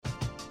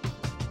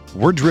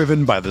We're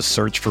driven by the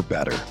search for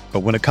better. But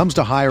when it comes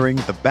to hiring,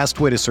 the best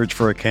way to search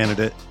for a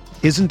candidate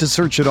isn't to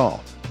search at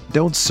all.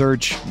 Don't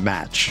search,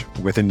 match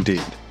with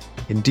Indeed.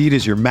 Indeed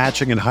is your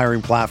matching and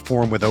hiring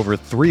platform with over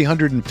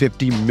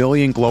 350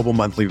 million global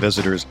monthly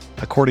visitors,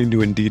 according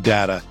to Indeed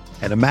data,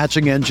 and a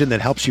matching engine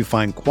that helps you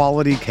find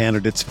quality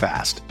candidates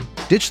fast.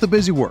 Ditch the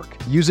busy work.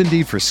 Use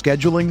Indeed for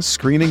scheduling,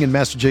 screening, and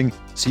messaging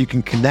so you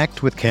can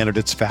connect with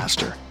candidates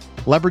faster.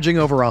 Leveraging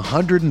over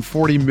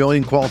 140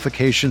 million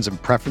qualifications and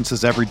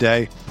preferences every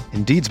day,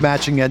 Indeed's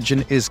matching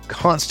engine is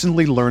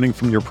constantly learning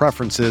from your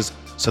preferences,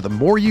 so the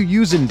more you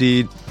use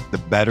Indeed, the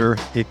better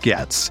it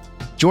gets.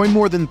 Join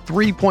more than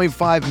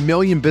 3.5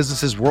 million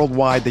businesses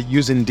worldwide that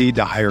use Indeed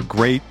to hire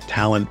great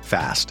talent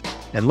fast.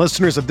 And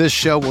listeners of this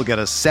show will get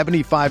a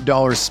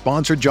 $75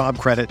 sponsored job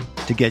credit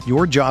to get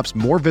your jobs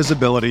more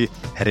visibility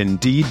at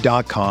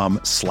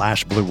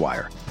Indeed.com/Blue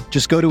Wire.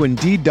 Just go to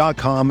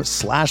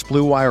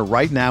Indeed.com/Blue Wire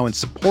right now and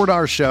support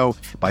our show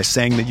by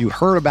saying that you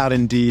heard about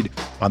Indeed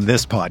on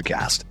this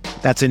podcast.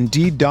 That's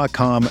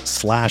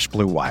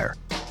Indeed.com/Blue Wire.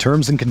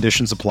 Terms and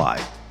conditions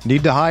apply.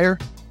 Need to hire?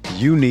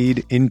 You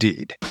need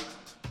Indeed.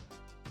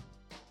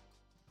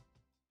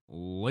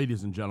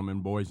 Ladies and gentlemen,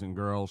 boys and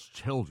girls,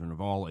 children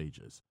of all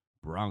ages,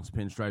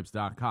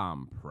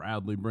 BronxPinstripes.com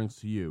proudly brings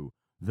to you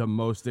the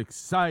most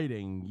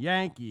exciting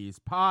Yankees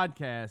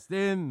podcast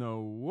in the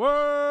world,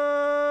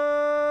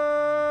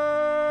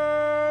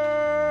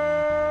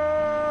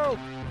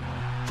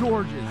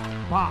 George's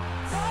Box.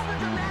 All the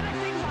dramatic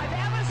things I've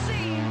ever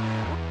seen.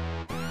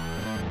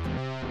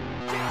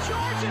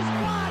 George's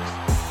Box.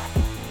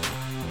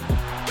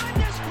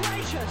 Goodness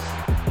gracious.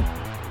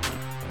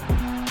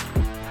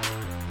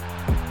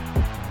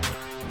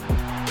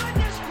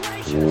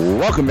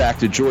 Welcome back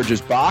to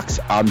George's Box.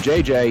 I'm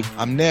JJ.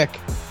 I'm Nick.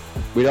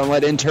 We don't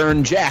let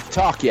intern Jack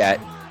talk yet,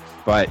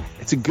 but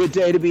it's a good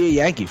day to be a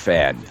Yankee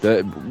fan.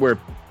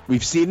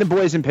 We've seen the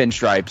boys in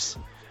pinstripes.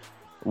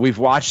 We've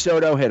watched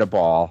Soto hit a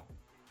ball.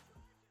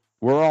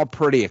 We're all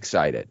pretty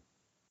excited.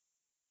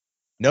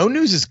 No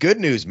news is good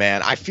news,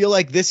 man. I feel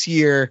like this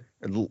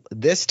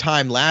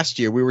time last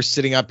year, we were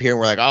sitting up here and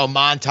we're like, oh,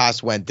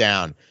 Montas went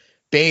down.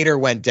 Bader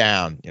went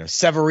down,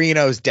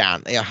 Severino's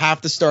down,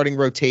 half the starting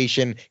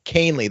rotation,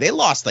 Canely, they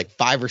lost like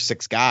 5 or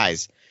 6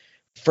 guys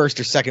first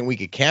or second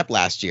week of camp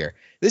last year.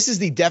 This is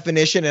the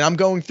definition. And I'm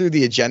going through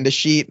the agenda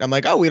sheet. And I'm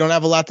like, oh, we don't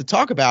have a lot to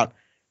talk about.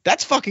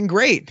 That's fucking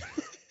great.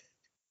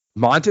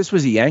 Montas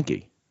was a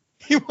Yankee.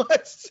 He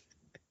was.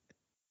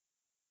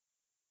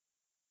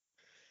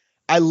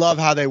 I love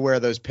how they wear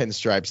those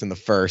pinstripes in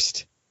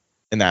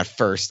that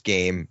first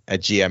game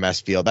at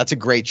GMS Field. That's a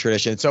great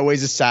tradition. It's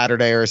always a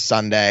Saturday or a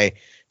Sunday.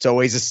 It's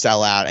always a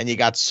sellout, and you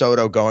got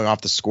Soto going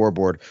off the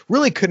scoreboard.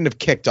 Really couldn't have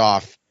kicked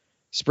off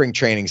spring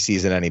training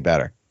season any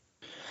better.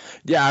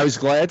 Yeah, I was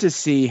glad to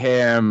see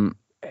him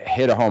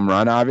hit a home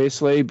run,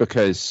 obviously,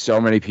 because so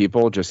many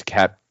people just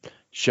kept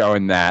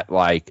showing that,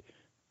 like,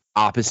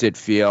 opposite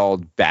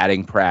field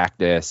batting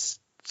practice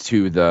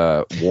to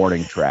the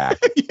warning track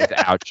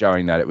without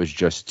showing that it was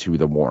just to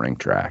the warning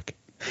track.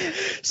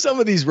 Some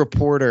of these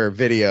reporter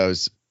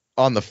videos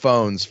on the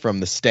phones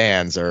from the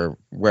stands or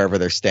wherever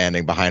they're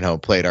standing behind home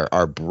plate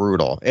are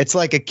brutal. It's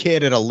like a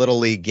kid at a little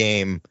league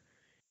game,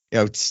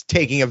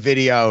 taking a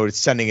video,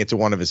 sending it to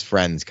one of his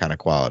friends kind of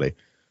quality.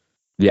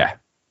 Yeah.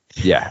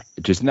 Yeah.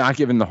 Just not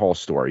giving the whole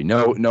story.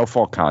 No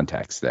full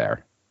context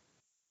there.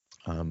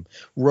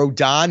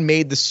 Rodon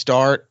made the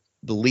start,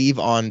 believe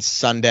on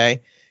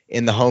Sunday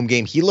in the home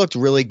game. He looked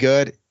really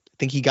good. I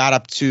think he got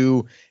up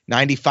to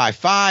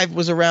 95.5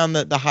 was around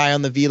the high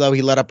on the velo.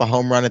 He let up a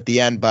home run at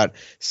the end, but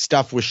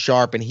stuff was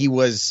sharp, and he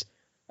was,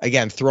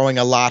 again, throwing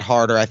a lot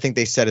harder. I think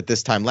they said at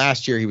this time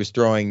last year he was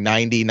throwing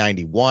 90,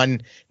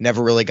 91,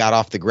 never really got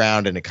off the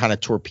ground, and it kind of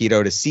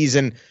torpedoed his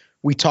season.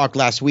 We talked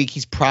last week.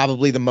 He's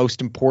probably the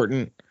most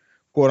important,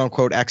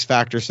 quote-unquote, X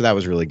factor, so that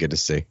was really good to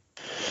see.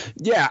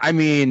 Yeah, I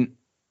mean,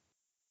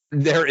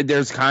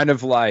 there's kind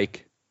of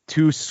like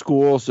two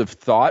schools of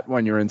thought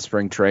when you're in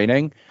spring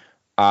training.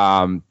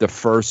 The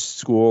first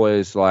school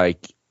is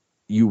like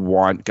you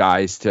want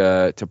guys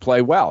to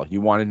play well. You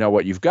want to know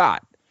what you've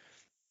got.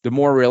 The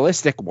more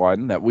realistic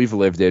one that we've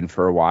lived in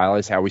for a while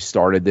is how we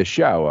started this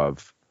show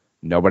of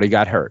nobody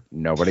got hurt.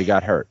 Nobody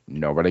got hurt.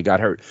 Nobody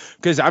got hurt.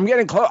 Because I'm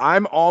getting close.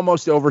 I'm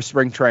almost over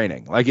spring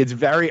training. Like, it's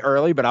very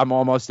early, but I'm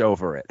almost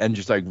over it and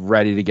just like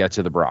ready to get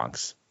to the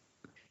Bronx.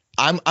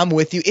 I'm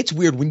with you. It's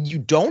weird when you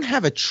don't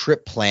have a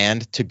trip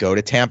planned to go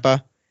to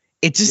Tampa.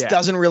 It just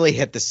doesn't really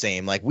hit the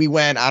same. Like,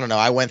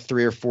 I went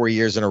 3 or 4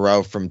 years in a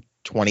row from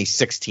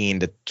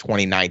 2016 to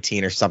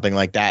 2019 or something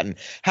like that, and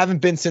haven't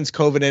been since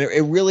COVID. And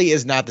it really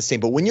is not the same.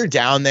 But when you're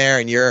down there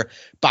and you're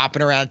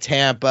bopping around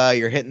Tampa,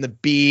 you're hitting the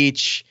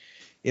beach,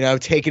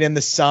 taking in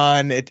the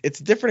sun, it's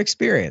a different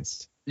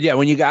experience. Yeah,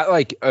 when you got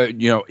like,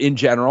 in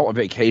general, a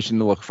vacation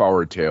to look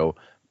forward to,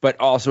 but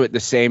also at the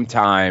same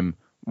time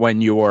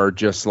when you're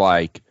just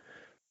like,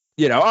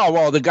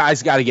 the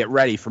guy's got to get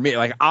ready for me.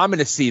 Like, I'm going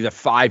to see the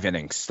 5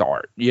 innings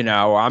start. I'm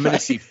going to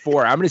see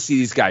 4. I'm going to see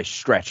these guys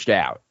stretched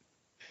out.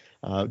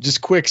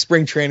 Just quick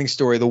spring training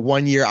story. The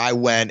one year I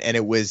went, and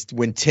it was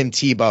when Tim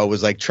Tebow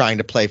was like trying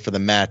to play for the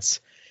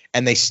Mets,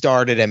 and they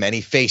started him, and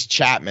he faced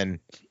Chapman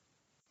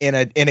in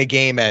a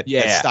game at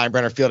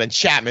Steinbrenner Field, and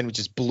Chapman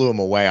just blew him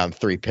away on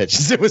 3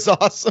 pitches. It was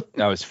awesome.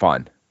 That was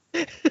fun.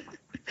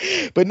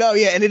 But no,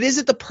 yeah, and it is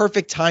at the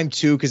perfect time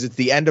too, because it's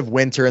the end of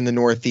winter in the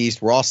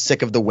Northeast. We're all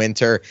sick of the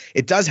winter.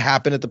 It does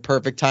happen at the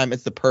perfect time.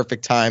 It's the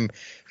perfect time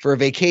for a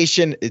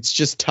vacation. It's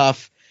just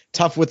tough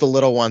with the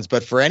little ones.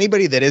 But for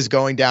anybody that is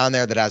going down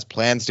there, that has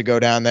plans to go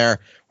down there,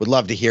 would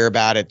love to hear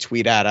about it.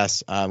 Tweet at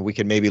us. We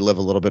can maybe live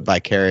a little bit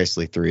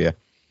vicariously through you.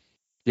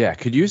 Yeah,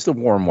 could use the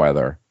warm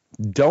weather.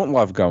 Don't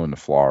love going to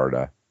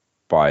Florida,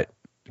 but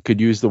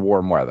could use the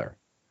warm weather.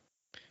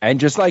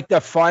 And just like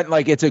the fun,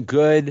 like it's a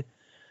good,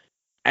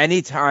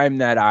 anytime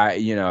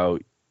that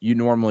you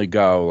normally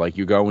go, like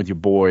you're going with your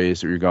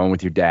boys or you're going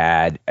with your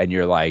dad and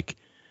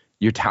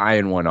you're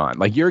tying one on,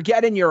 like you're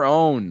getting your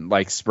own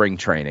like spring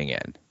training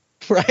in.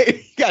 Right.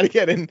 You got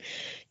to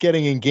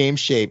getting in game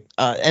shape.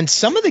 And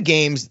some of the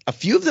games, a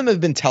few of them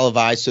have been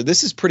televised. So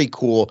this is pretty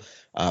cool.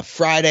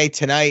 Friday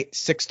tonight,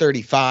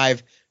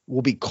 6:35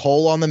 will be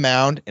Cole on the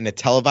mound in a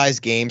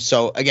televised game.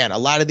 So again, a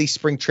lot of these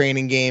spring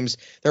training games,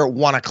 they're at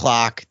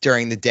 1:00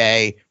 during the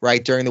day,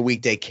 right? During the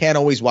weekday. Can't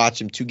always watch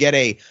them. To get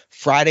a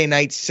Friday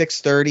night,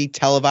 6:30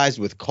 televised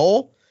with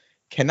Cole,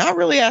 cannot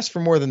really ask for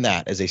more than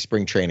that as a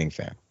spring training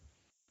fan.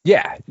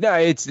 Yeah, no,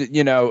 it's,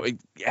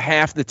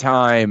 half the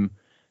time,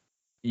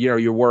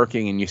 you're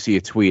working and you see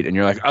a tweet and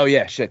you're like, oh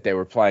yeah, shit, they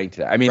were playing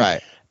today. I mean,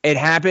 right. It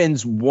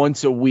happens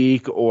once a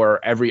week or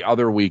every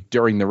other week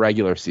during the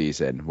regular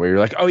season where you're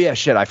like, oh yeah,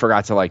 shit, I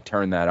forgot to like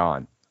turn that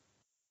on.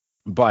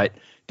 But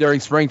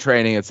during spring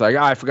training, it's like,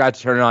 oh, I forgot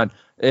to turn it on.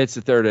 It's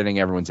the 3rd inning.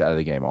 Everyone's out of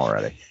the game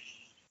already.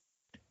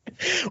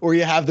 Or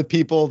you have the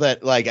people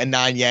that like a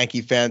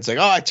non-Yankee fan's like,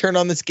 oh, I turned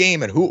on this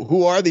game and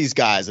who are these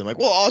guys? I'm like,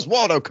 well,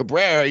 Oswaldo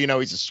Cabrera,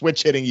 he's a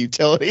switch hitting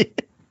utility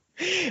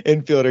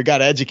infielder. Got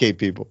to educate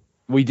people.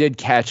 We did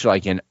catch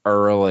like an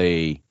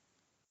early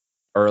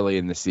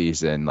in the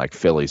season, like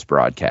Phillies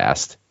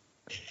broadcast.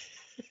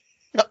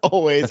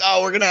 Always.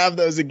 Oh, we're going to have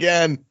those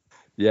again.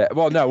 Yeah.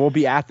 Well, no, we'll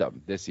be at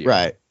them this year.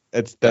 Right.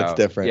 That's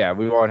different. Yeah.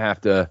 We won't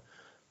have to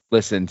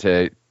listen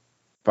to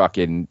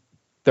fucking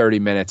 30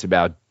 minutes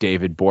about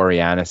David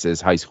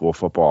Boreanaz's high school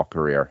football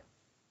career.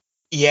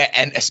 Yeah.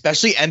 And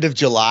especially end of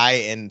July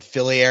in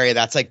Philly area,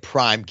 that's like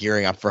prime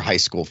gearing up for high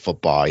school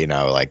football,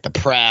 like the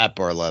Prep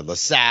or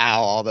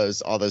LaSalle, all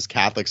those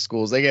Catholic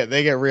schools, they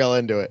get real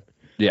into it.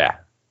 Yeah.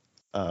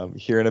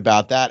 Hearing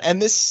about that.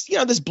 And this,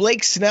 this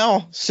Blake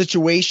Snell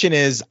situation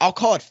is, I'll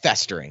call it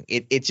festering.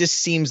 It just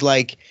seems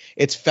like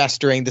it's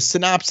festering. The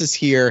synopsis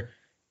here,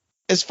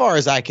 as far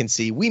as I can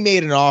see, we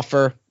made an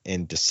offer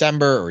in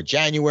December or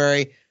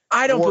January.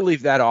 I don't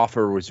believe that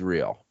offer was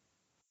real.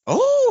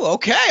 Oh,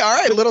 okay. All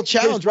right. A little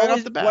challenge right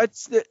off the bat.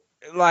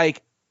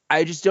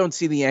 I just don't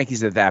see the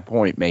Yankees at that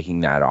point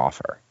making that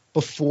offer.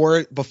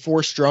 Before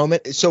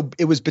Stroman. So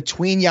it was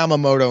between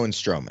Yamamoto and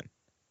Stroman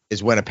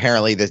is when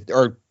apparently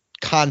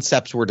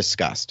concepts were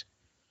discussed.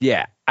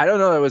 Yeah. I don't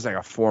know. It was like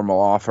a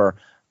formal offer.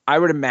 I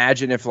would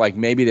imagine if like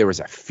maybe there was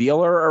a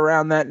feeler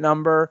around that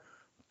number,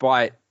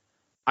 but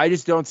I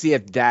just don't see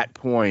at that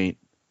point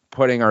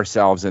putting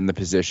ourselves in the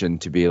position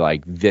to be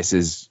like, this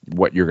is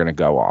what you're going to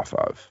go off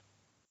of.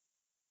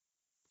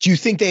 Do you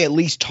think they at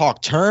least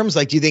talk terms?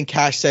 Like, do you think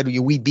Cash said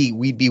we'd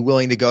be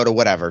willing to go to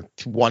whatever,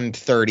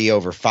 130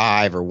 over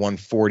 5 or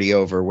 140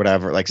 over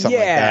whatever, like something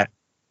like that?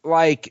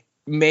 Like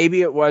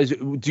maybe it was.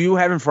 Do you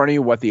have in front of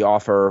you what the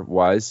offer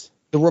was?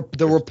 The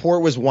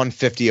report was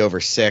 150 over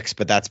 6,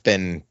 but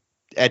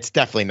it's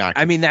definitely not.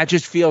 I mean, that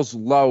just feels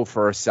low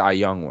for a Cy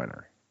Young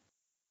winner.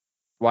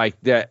 Like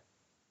that.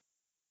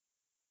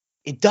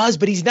 It does,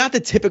 but he's not the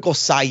typical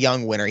Cy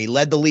Young winner. He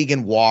led the league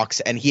in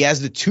walks, and he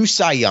has the 2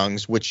 Cy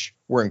Youngs, which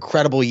were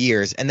incredible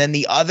years. And then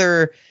the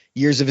other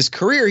years of his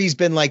career, he's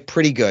been like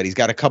pretty good. He's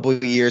got a couple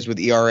of years with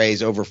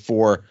ERAs over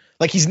 4.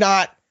 Like he's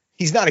not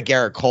a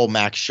Garrett Cole,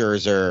 Max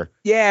Scherzer.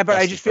 Yeah, but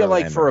I just feel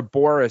like for a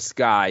Boris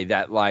guy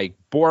that like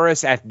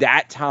Boris at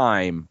that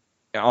time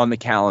on the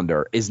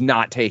calendar is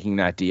not taking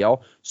that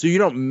deal. So you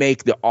don't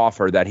make the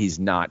offer that he's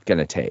not going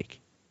to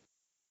take.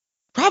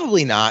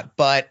 Probably not,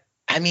 but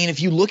I mean,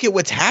 if you look at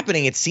what's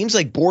happening, it seems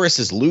like Boris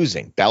is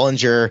losing.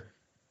 Bellinger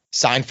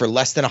signed for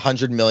less than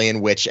 $100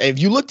 million, which if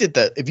you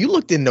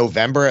looked in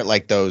November at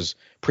like those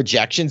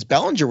projections,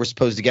 Bellinger was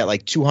supposed to get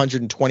like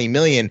 $220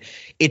 million.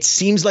 It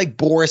seems like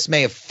Boris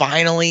may have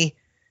finally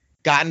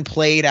gotten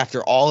played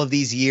after all of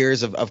these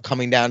years of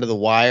coming down to the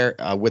wire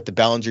with the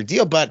Bellinger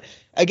deal. But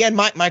again,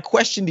 my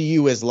question to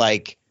you is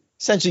like,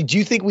 essentially, do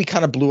you think we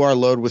kind of blew our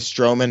load with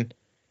Stroman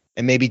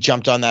and maybe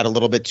jumped on that a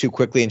little bit too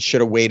quickly and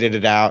should have waited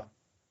it out?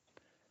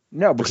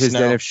 No, because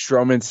then if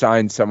Stroman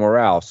signed somewhere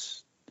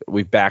else,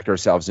 we've backed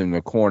ourselves in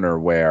the corner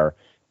where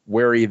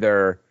we're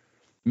either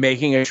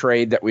making a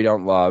trade that we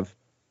don't love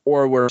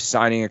or we're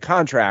signing a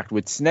contract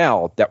with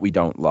Snell that we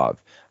don't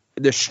love.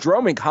 The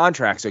Stroman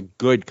contract's a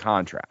good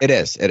contract. It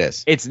is.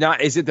 It's not.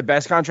 Is it the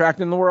best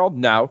contract in the world?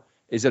 No.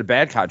 Is it a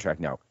bad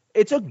contract? No.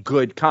 It's a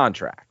good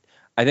contract.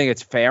 I think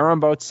it's fair on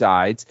both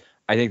sides.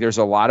 I think there's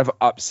a lot of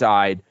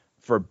upside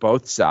for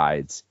both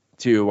sides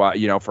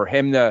to, for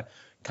him to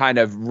kind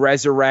of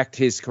resurrect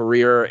his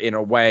career in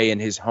a way in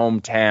his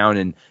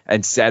hometown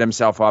and set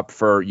himself up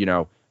for,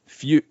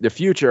 the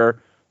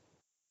future.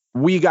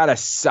 We got a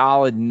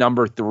solid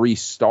number 3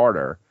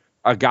 starter,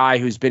 a guy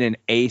who's been an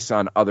ace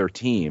on other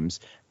teams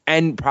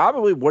and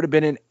probably would have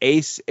been an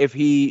ace if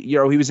he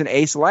was an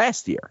ace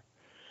last year.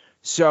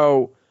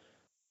 So,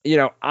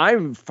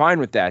 I'm fine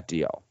with that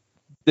deal.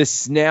 The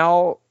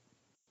Snell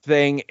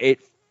thing,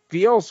 it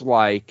feels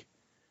like,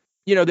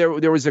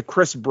 there was a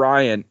Chris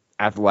Bryant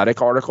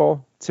Athletic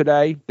article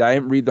today. I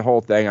didn't read the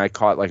whole thing. I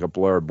caught like a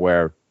blurb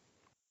where,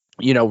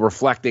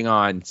 reflecting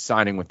on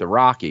signing with the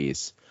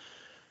Rockies,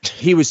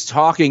 he was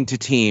talking to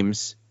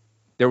teams.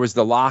 There was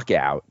the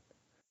lockout.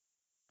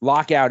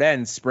 Lockout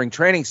ends, spring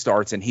training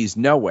starts, and he's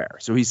nowhere.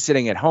 So he's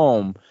sitting at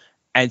home.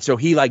 And so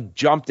he like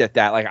jumped at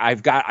that. Like,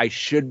 I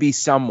should be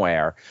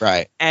somewhere.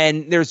 Right.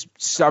 And there's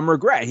some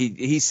regret.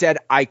 He said,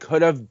 I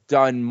could have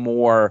done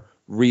more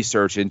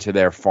research into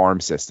their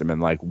farm system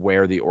and like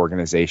where the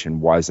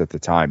organization was at the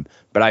time.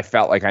 But I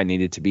felt like I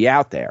needed to be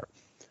out there.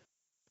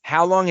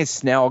 How long is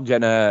Snell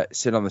going to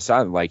sit on the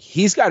side? Like,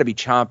 he's got to be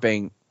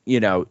chomping,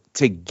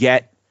 to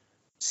get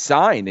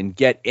signed and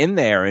get in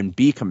there and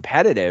be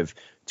competitive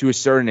to a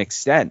certain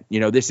extent.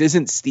 This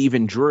isn't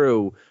Stephen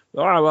Drew.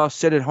 Oh, well, I'll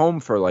sit at home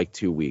for like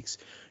 2 weeks.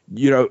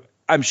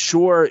 I'm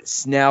sure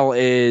Snell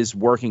is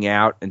working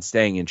out and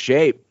staying in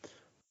shape,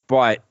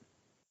 but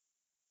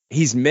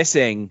he's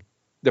missing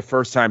the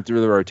first time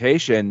through the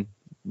rotation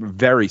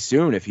very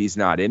soon if he's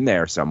not in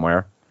there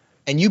somewhere.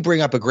 And you bring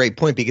up a great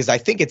point because I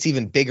think it's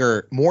even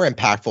bigger, more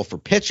impactful for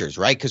pitchers,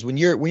 right? Because when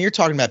you're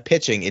talking about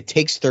pitching, it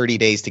takes 30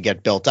 days to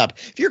get built up.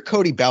 If you're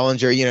Cody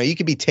Bellinger, you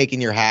could be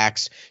taking your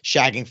hacks,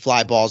 shagging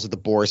fly balls at the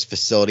Boris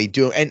facility,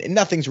 and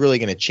nothing's really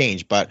going to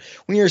change. But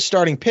when you're a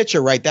starting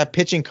pitcher, right, that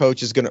pitching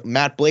coach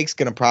Matt Blake's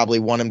going to probably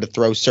want him to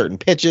throw certain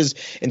pitches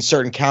in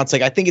certain counts.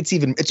 Like, I think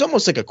it's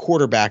almost like a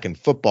quarterback in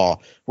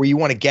football where you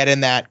want to get in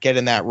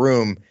that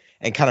room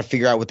and kind of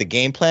figure out what the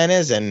game plan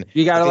is. And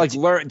you got to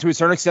learn to a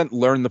certain extent,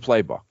 learn the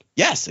playbook.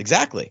 Yes,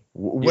 exactly.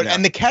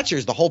 And the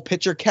catchers, the whole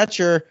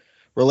pitcher-catcher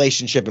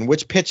relationship and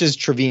which pitches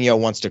Trevino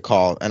wants to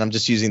call, and I'm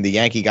just using the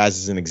Yankee guys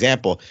as an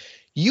example,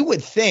 you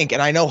would think,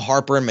 and I know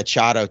Harper and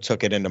Machado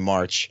took it into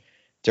March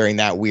during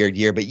that weird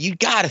year, but you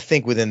got to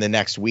think within the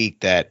next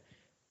week that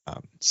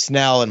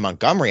Snell and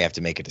Montgomery have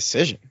to make a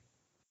decision.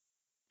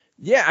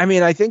 Yeah, I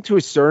mean, I think to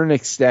a certain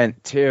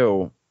extent,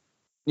 too,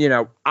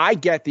 I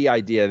get the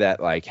idea that,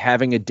 like,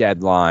 having a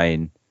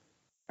deadline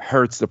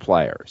hurts the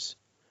players.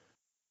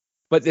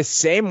 But the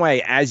same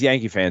way as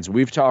Yankee fans,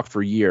 we've talked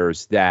for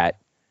years that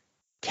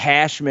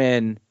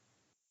Cashman,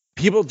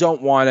 people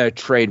don't want to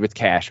trade with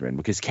Cashman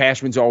because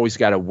Cashman's always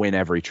got to win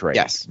every trade.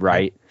 Yes.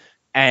 Right.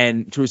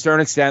 And to a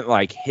certain extent,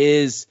 like,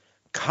 his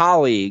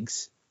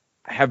colleagues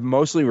have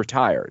mostly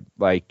retired.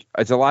 Like,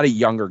 it's a lot of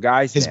younger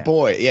guys. His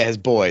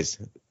boys.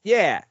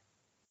 Yeah.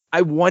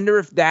 I wonder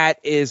if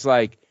that is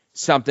like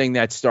something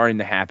that's starting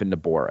to happen to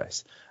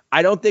Boris.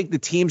 I don't think the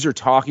teams are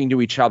talking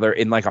to each other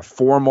in like a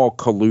formal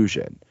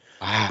collusion.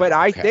 Wow, but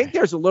I think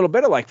there's a little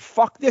bit of like,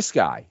 fuck this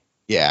guy.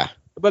 Yeah.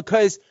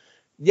 Because,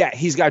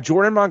 he's got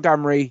Jordan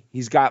Montgomery.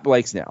 He's got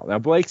Blake Snell. Now,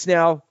 Blake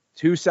Snell,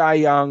 2 Cy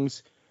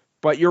Youngs.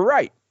 But you're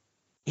right.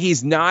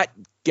 He's not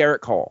Garrett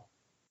Cole.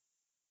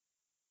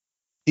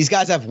 These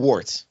guys have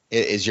warts,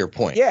 is your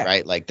point,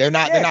 right? Like, they're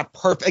not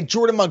perfect. Like,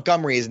 Jordan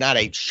Montgomery is not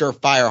a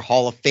surefire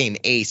Hall of Fame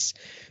ace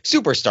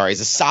superstar.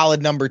 He's a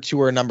solid number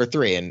 2 or number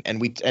 3.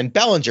 And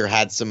Bellinger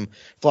had some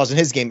flaws in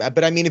his game.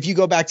 But I mean, if you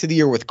go back to the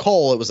year with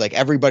Cole, it was like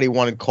everybody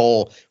wanted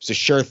Cole. It was a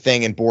sure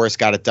thing, and Boris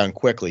got it done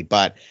quickly.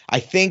 But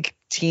I think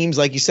teams,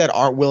 like you said,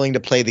 aren't willing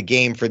to play the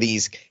game for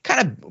these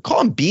kind of, call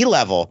them B+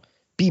 level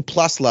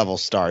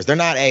stars. They're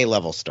not A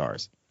level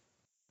stars.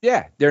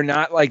 Yeah, they're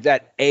not like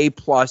that A+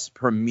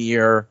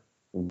 premier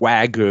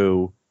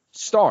Wagyu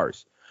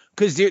stars.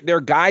 Because they're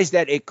guys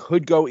that it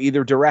could go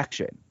either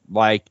direction.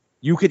 Like,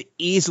 you could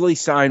easily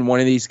sign one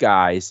of these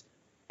guys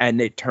and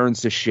it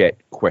turns to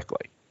shit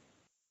quickly.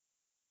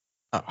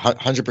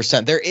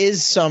 100%. There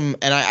is some,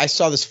 and I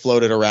saw this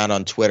floated around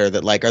on Twitter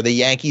that, like, are the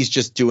Yankees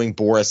just doing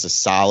Boris a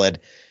solid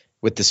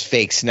with this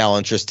fake Snell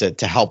interest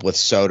to help with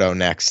Soto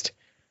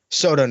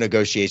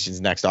negotiations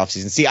next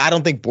offseason? See, I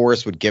don't think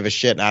Boris would give a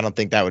shit, and I don't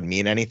think that would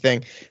mean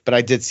anything, but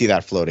I did see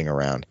that floating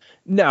around.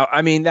 No,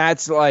 I mean,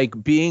 that's like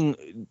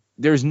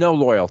there's no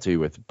loyalty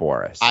with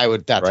Boris.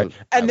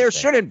 There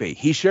shouldn't be.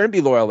 He shouldn't be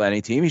loyal to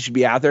any team. He should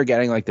be out there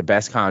getting like the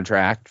best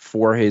contract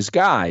for his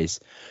guys.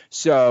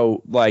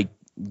 So, like,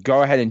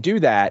 go ahead and do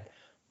that.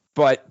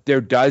 But there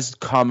does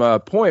come a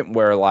point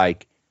where,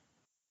 like,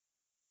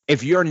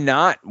 if you're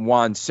not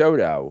Juan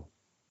Soto,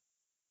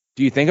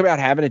 do you think about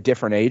having a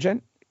different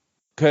agent?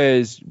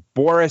 Because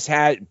Boris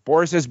has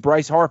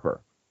Bryce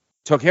Harper.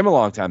 Took him a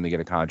long time to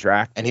get a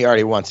contract. And he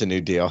already wants a new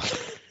deal.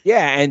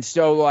 Yeah, and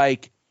so,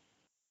 like,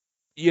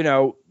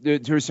 to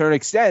a certain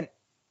extent,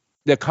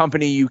 the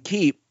company you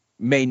keep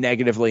may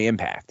negatively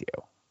impact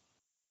you.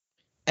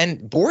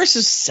 And Boris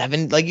is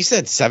like you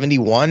said,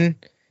 71,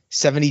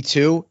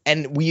 72.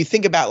 And when you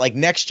think about like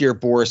next year,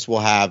 Boris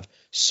will have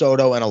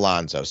Soto and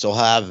Alonso. So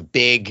he'll have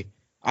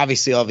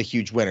obviously he'll have a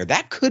huge winner.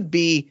 That could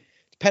be,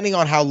 depending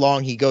on how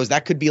long he goes,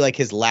 that could be like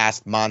his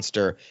last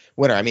monster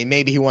winner. I mean,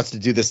 maybe he wants to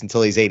do this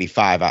until he's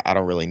 85. I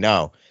don't really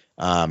know.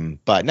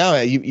 But no,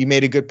 you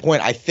made a good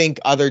point. I think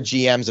other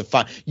GMs have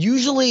fun.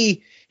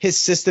 Usually his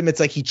system,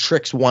 it's like he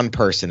tricks one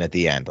person at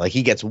the end. Like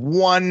he gets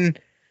one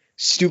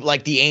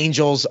like the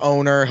Angels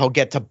owner, he'll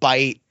get to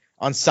bite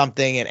on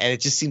something, and it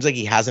just seems like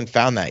he hasn't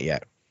found that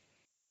yet.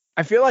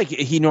 I feel like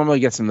he normally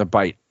gets them to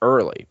bite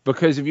early,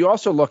 because if you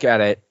also look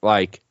at it,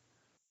 like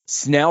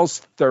Snell's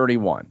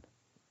 31,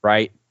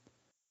 right?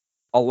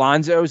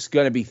 Alonso's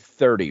going to be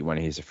 30 when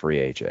he's a free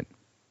agent.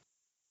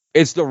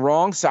 It's the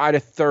wrong side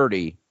of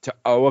 30 to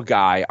owe a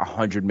guy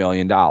 $100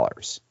 million.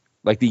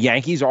 Like the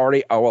Yankees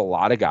already owe a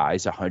lot of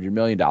guys $100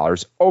 million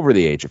over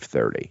the age of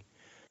 30.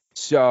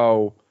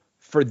 So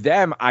for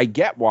them, I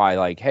get why,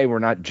 like, hey, we're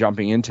not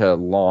jumping into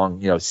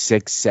long,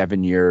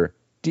 6-7 year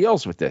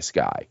deals with this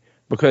guy,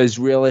 because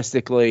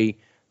realistically,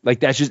 like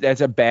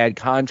that's a bad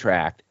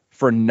contract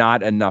for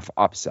not enough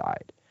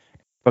upside.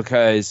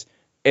 Because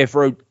if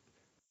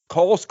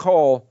Cole's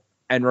Cole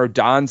and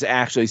Rodon's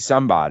actually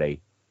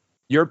somebody,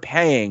 you're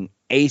paying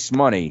ace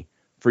money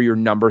for your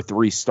number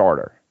 3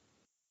 starter.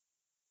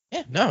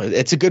 Yeah, no,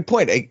 it's a good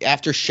point.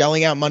 After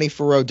shelling out money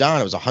for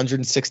Rodon, it was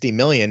 $160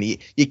 million.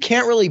 You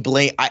can't really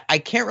blame. I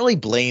can't really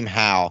blame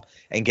Hal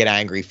and get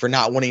angry for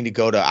not wanting to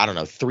go to, I don't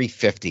know,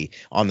 350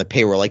 on the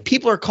payroll. Like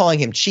people are calling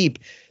him cheap.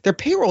 Their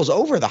payroll's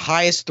over the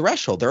highest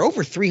threshold. They're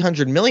over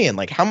 $300 million.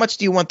 Like how much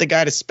do you want the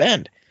guy to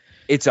spend?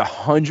 It's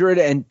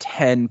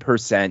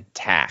 110%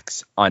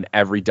 tax on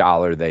every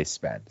dollar they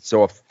spend.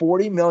 So a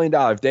 $40 million,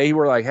 if they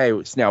were like,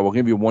 hey, Snell, we'll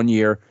give you 1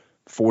 year,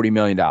 $40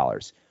 million.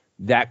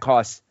 That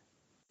costs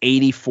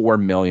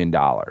 $84 million.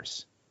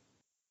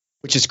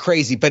 Which is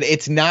crazy, but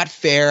it's not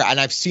fair. And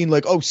I've seen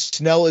like, oh,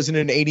 Snell isn't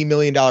an $80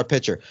 million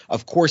pitcher.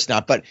 Of course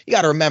not. But you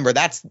got to remember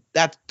that's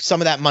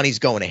some of that money's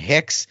going to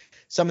Hicks.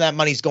 Some of that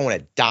money's going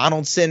to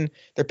Donaldson.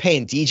 They're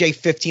paying DJ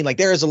 15. Like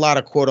there is a lot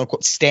of quote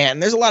unquote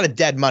Stanton. There's a lot of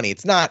dead money.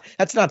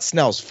 That's not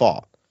Snell's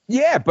fault.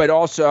 Yeah, but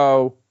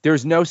also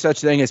there's no such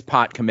thing as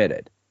pot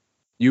committed.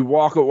 You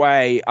walk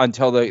away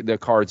until the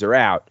cards are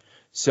out.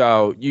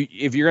 So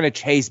if you're going to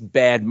chase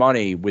bad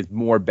money with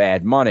more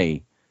bad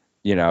money,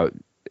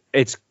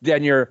 it's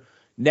then you're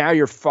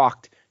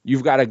fucked.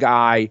 You've got a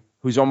guy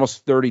who's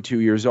almost 32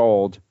 years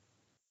old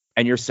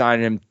and you're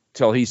signing him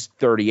till he's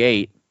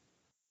 38.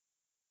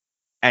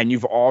 And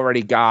you've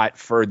already got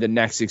for the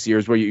next 6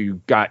 years where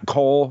you got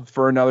Cole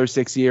for another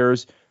 6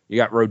 years. You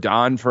got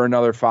Rodon for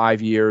another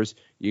 5 years.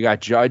 You got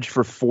Judge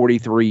for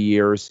 43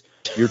 years.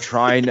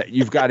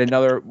 You've got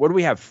another, what do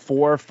we have?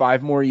 4 or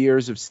 5 more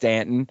years of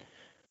Stanton.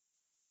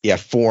 Yeah,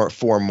 four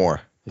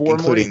more,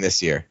 including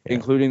this year. Yeah.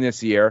 Including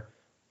this year.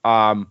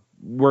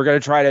 We're going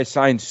to try to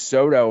sign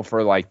Soto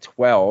for like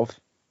 12.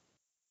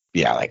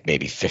 Yeah, like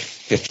maybe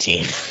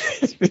 15.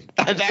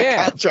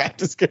 That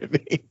contract is going to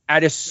be.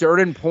 At a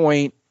certain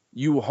point,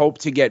 you hope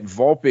to get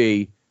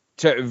Volpe.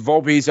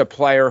 Volpe's a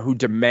player who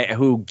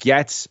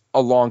gets a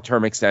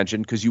long-term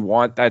extension because you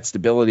want that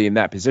stability in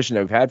that position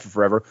that we've had for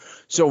forever.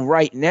 So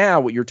right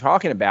now, what you're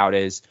talking about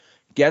is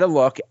get a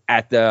look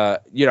at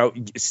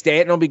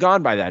Stanton will be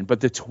gone by then, but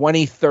the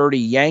 2030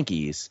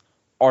 Yankees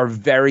are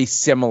very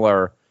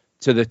similar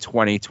to the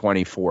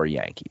 2024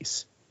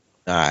 Yankees.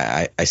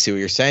 I see what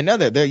you're saying. No,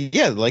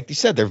 they're like you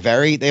said,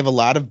 they have a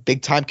lot of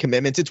big time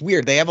commitments. It's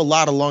weird. They have a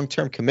lot of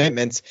long-term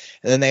commitments.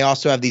 And then they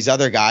also have these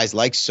other guys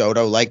like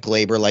Soto, like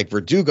Glaber, like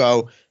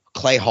Verdugo,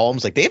 Clay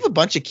Holmes. Like they have a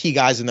bunch of key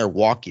guys in their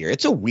walk year.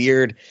 It's a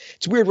weird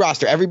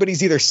roster.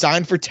 Everybody's either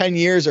signed for 10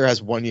 years or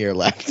has 1 year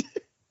left.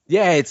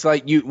 Yeah, it's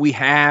like we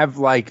have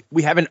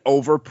an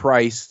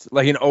overpriced,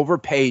 like an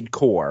overpaid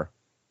core.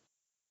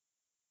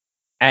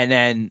 And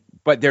then,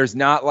 but there's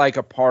not like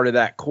a part of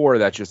that core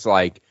that's just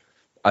like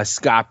a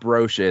Scott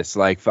Brocious,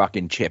 like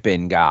fucking chip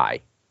in guy.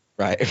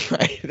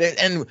 Right.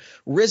 And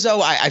Rizzo,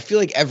 I feel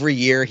like every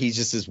year he's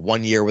just this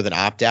 1 year with an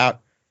opt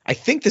out. I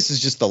think this is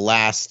just the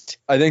last.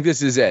 I think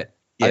this is it.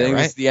 Yeah, I think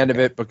this is the end of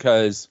it,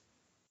 because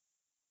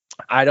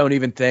I don't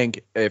even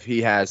think if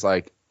he has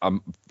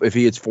if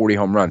he hits 40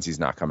 home runs, he's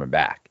not coming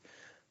back.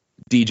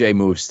 DJ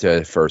moves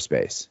to first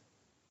base.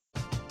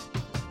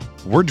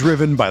 We're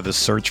driven by the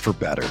search for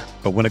better.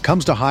 But when it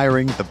comes to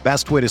hiring, the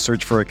best way to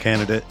search for a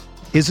candidate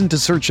isn't to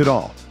search at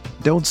all.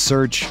 Don't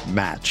search,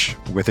 match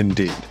with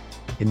Indeed.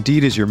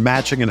 Indeed is your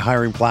matching and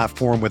hiring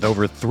platform with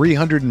over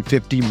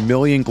 350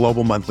 million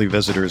global monthly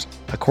visitors,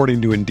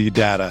 according to Indeed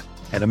data,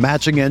 and a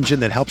matching engine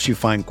that helps you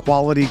find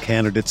quality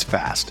candidates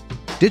fast.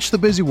 Ditch the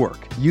busy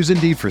work. Use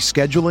Indeed for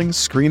scheduling,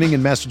 screening,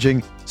 and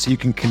messaging so you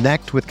can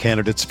connect with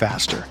candidates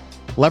faster.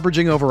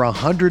 Leveraging over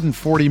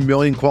 140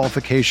 million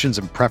qualifications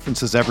and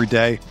preferences every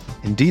day,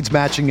 Indeed's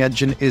matching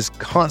engine is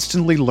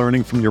constantly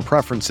learning from your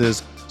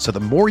preferences, so the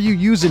more you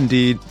use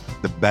Indeed,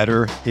 the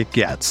better it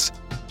gets.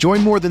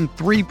 Join more than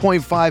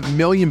 3.5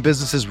 million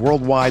businesses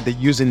worldwide that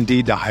use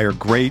Indeed to hire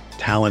great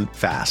talent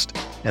fast.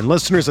 And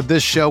listeners of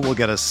this show will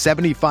get a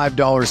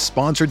 $75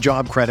 sponsored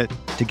job credit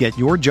to get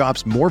your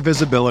jobs more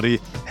visibility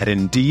at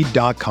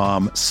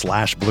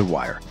Indeed.com/Blue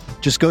Wire.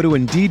 Just go to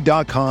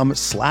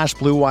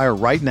Indeed.com/Blue Wire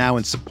right now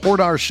and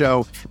support our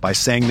show by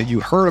saying that you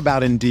heard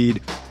about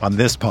Indeed on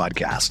this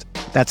podcast.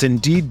 That's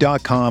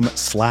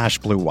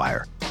Indeed.com/Blue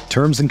Wire.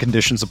 Terms and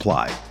conditions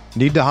apply.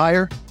 Need to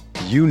hire?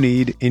 You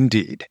need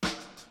Indeed.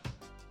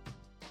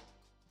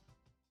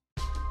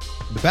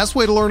 The best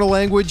way to learn a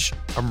language?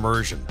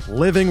 Immersion.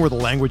 Living where the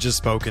language is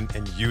spoken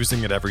and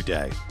using it every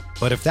day.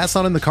 But if that's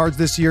not in the cards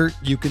this year,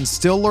 you can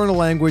still learn a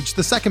language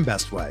the second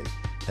best way,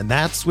 and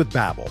that's with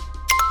Babbel.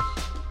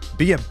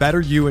 Be a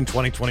better you in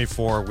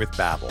 2024 with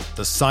Babbel,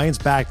 the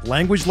science-backed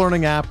language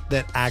learning app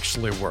that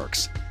actually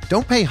works.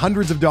 Don't pay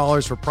hundreds of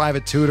dollars for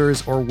private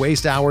tutors or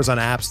waste hours on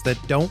apps that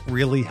don't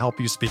really help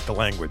you speak the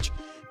language.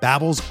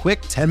 Babbel's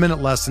quick 10-minute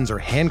lessons are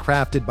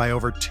handcrafted by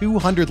over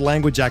 200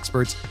 language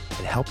experts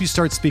and help you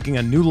start speaking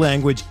a new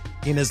language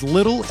in as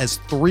little as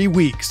 3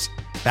 weeks.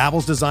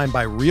 Babbel's designed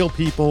by real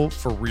people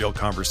for real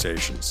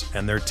conversations,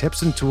 and their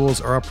tips and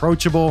tools are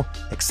approachable,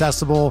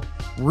 accessible,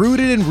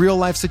 rooted in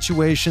real-life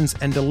situations,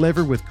 and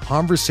delivered with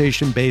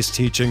conversation-based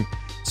teaching,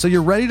 so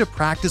you're ready to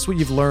practice what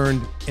you've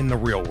learned in the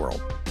real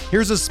world.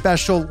 Here's a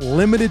special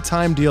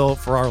limited-time deal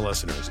for our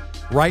listeners.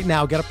 Right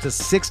now, get up to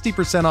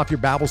 60% off your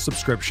Babbel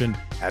subscription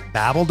at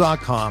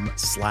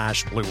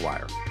Babbel.com/Blue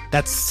Wire.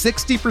 That's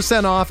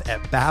 60% off at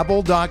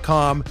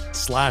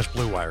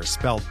Babbel.com/Blue Wire,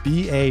 spelled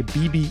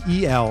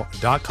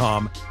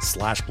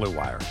BABBEL.com/Blue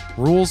Wire.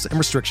 Rules and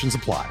restrictions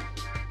apply.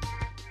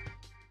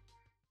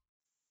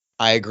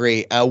 I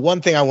agree. One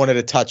thing I wanted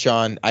to touch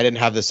on, I didn't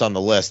have this on the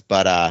list,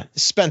 but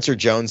Spencer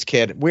Jones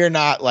kid, we're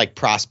not like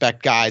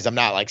prospect guys. I'm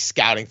not like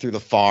scouting through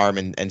the farm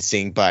and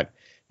seeing, but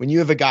when you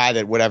have a guy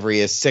that whatever he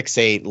is,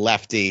 6'8",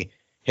 lefty,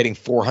 hitting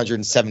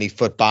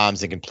 470-foot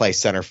bombs and can play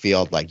center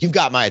field, like you've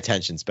got my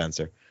attention,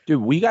 Spencer.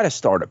 Dude, we got to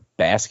start a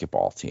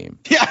basketball team.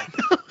 Yeah, I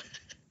know.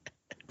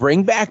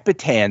 Bring back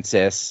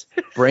Betances.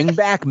 Bring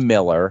back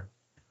Miller.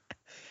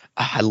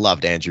 I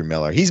loved Andrew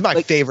Miller. He's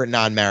my favorite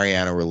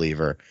non-Mariano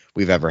reliever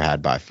we've ever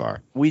had by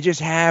far. We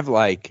just have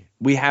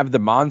we have the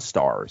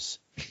Monstars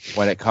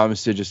when it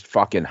comes to just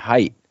fucking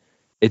height.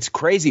 It's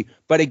crazy.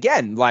 But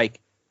again,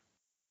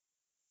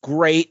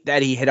 great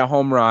that he hit a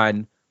home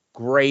run.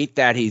 Great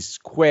that he's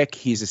quick.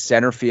 He's a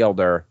center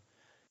fielder.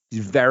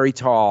 He's very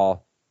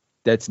tall.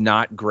 That's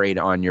not great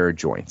on your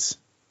joints.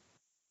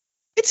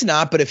 It's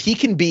not, but if he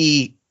can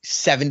be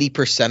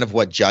 70% of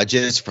what Judge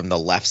is from the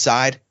left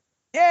side.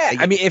 Yeah,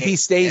 I mean, if he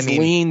stays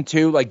lean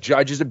too, like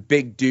Judge is a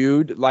big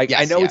dude.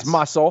 I know it's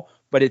muscle,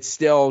 but it's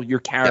still, you're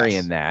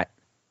carrying that.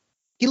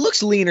 He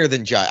looks leaner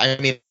than Judge. I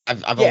mean,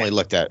 I've only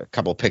looked at a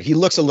couple of pics. He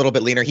looks a little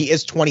bit leaner. He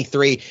is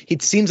 23.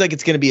 It seems like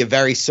it's going to be a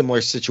very similar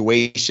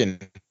situation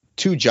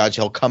to Judge.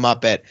 He'll come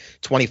up at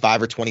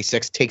 25 or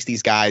 26, takes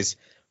these guys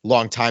a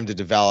long time to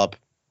develop.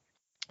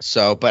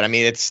 So, but I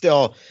mean, it's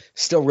still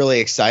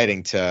really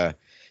exciting to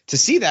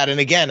see that. And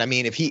again, I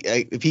mean, if he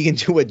can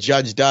do what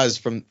Judge does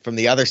from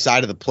the other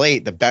side of the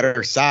plate, the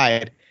better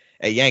side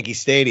at Yankee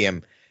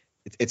Stadium,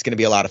 it's going to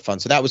be a lot of fun.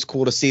 So that was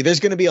cool to see. There's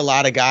going to be a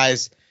lot of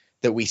guys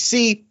that we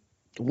see.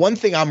 One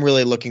thing I'm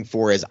really looking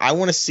for is I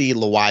want to see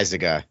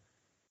Loaizaga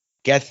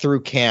get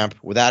through camp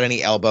without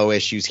any elbow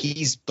issues.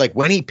 He's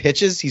when he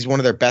pitches, he's one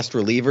of their best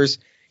relievers.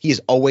 He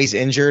is always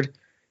injured.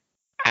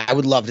 I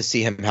would love to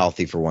see him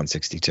healthy for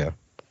 162.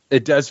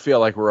 It does feel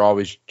like we're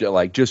always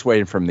just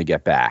waiting for him to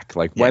get back.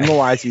 When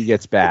Loaizaga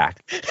gets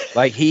back,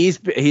 he's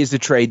the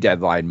trade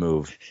deadline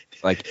move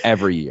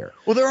every year.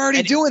 Well, they're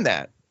already doing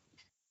that.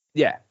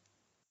 Yeah.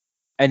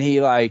 And he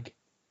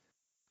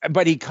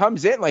but he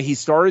comes in he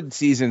started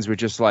seasons with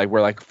just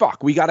we're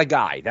fuck, we got a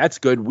guy. That's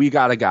good. We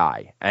got a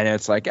guy. And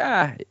it's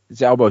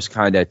his elbow's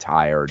kind of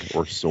tired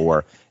or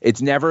sore.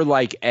 It's never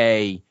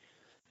he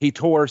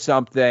tore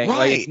something.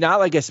 Right. It's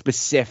not a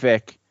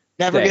specific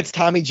Never thing. Gets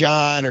Tommy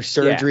John or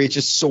surgery. Yeah. It's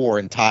just sore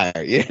and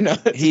tired.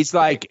 He's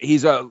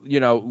he's a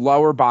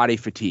lower body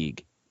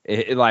fatigue,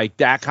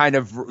 that kind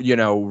of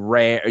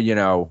rare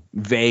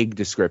vague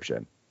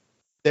description.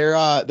 They're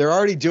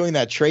already doing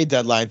that trade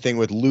deadline thing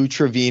with Lou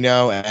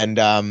Trevino and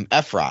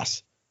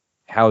Efros.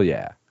 Hell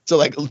yeah! So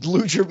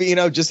Lou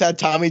Trevino just had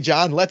Tommy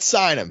John. Let's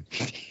sign him.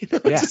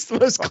 It's the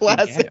most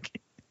classic.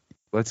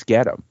 Let's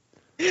get him.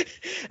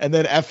 And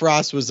then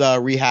Efros was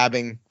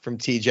rehabbing from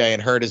TJ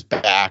and hurt his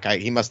back.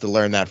 He must have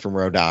learned that from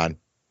Rodon.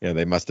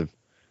 They must have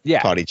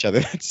taught each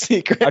other that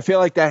secret. I feel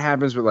like that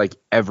happens with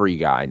every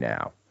guy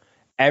now.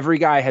 Every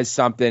guy has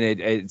something.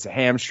 It's a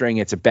hamstring.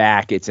 It's a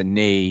back. It's a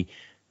knee.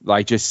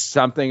 Just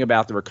something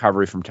about the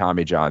recovery from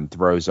Tommy John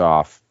throws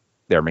off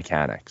their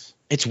mechanics.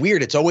 It's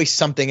weird. It's always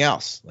something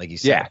else, like you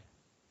said. Yeah.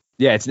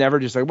 Yeah, it's never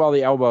just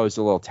the elbow is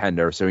a little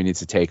tender, so he needs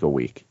to take a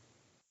week.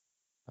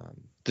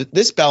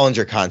 This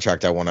Bellinger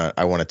contract I want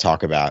to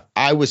talk about.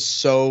 I was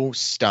so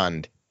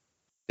stunned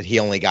that he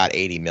only got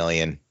 $80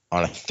 million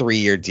on a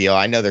 3-year deal.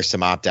 I know there's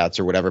some opt-outs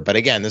or whatever, but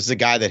again, this is a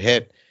guy that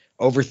hit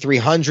over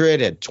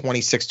 300, had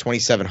 26,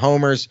 27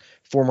 homers,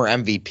 former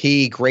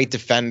MVP, great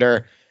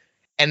defender.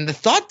 And the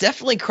thought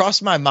definitely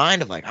crossed my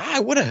mind of like, I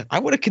would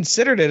have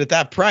considered it at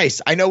that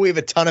price. I know we have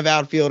a ton of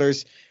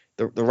outfielders.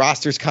 The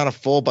roster's kind of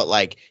full, but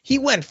like he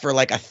went for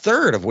like a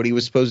third of what he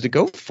was supposed to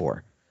go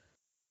for.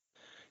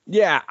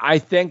 Yeah, I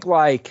think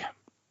like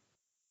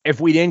if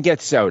we didn't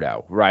get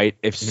Soto, right?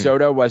 If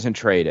Soto wasn't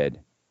traded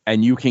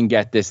and you can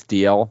get this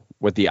deal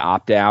with the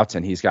opt-outs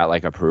and he's got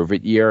like a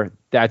prove-it year,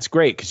 that's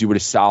great because you would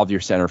have solved your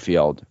center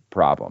field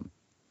problem.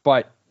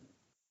 But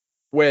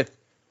with,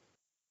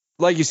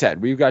 like you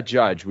said, we've got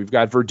Judge, we've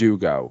got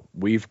Verdugo,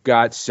 we've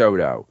got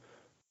Soto,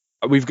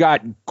 we've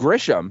got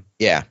Grisham.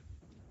 Yeah.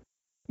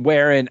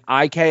 Wearing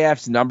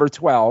IKF's number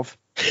 12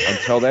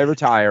 until they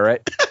retire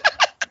it.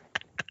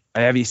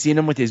 Have you seen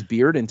him with his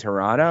beard in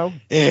Toronto?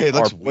 Yeah, it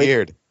looks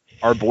weird.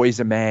 Our boy's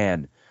a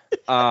man.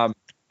 And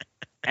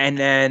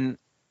then,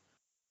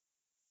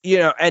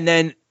 and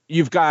then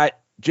you've got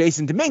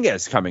Jason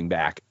Dominguez coming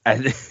back.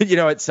 And,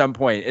 at some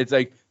point, it's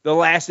like the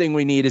last thing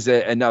we need is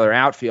another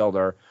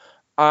outfielder.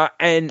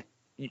 And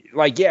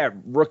like, yeah,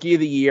 rookie of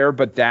the year,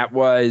 but that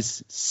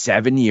was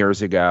 7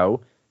 years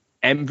ago.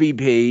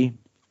 MVP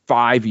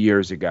 5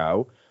 years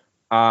ago.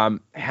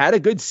 Had a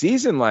good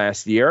season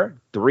last year.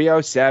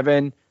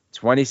 307,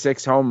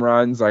 26 home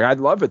runs. Like, I'd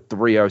love a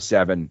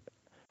 307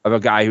 of a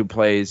guy who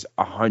plays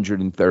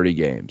 130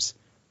 games.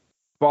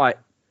 But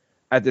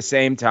at the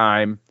same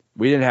time,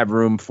 we didn't have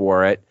room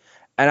for it.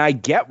 And I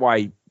get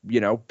why,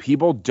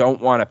 people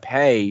don't want to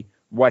pay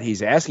what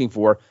he's asking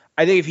for.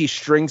 I think if he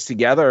strings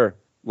together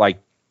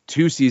like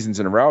 2 seasons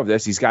in a row of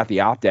this, he's got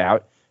the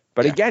opt-out.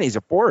 But again, he's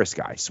a Boris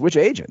guy. Switch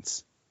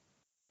agents.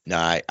 No,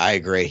 I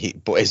agree.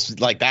 It's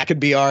like that could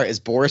be is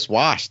Boris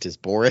washed? Is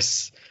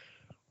Boris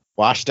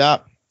washed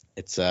up?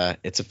 It's a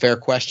fair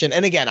question.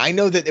 And again, I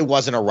know that it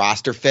wasn't a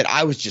roster fit.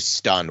 I was just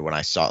stunned when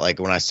I saw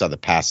the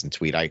pass and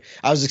tweet. I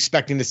was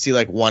expecting to see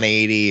like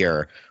 180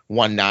 or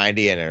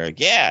 190 and they're like,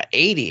 yeah,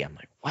 80. I'm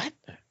like, what?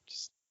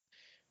 Just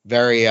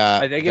very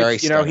I think very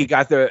it's,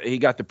 he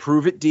got the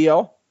prove it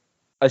deal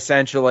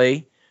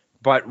essentially,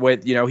 but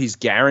with he's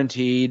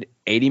guaranteed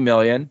 80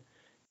 million.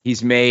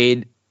 He's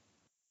made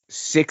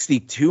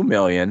 62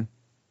 million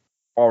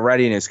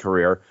already in his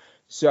career.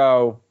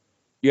 So,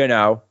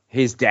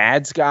 his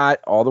dad's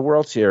got all the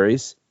World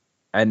Series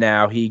and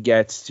now he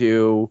gets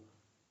to,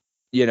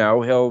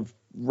 he'll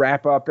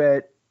wrap up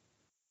at,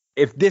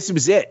 if this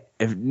was it,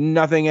 if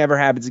nothing ever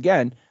happens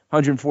again,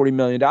 $140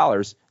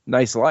 million.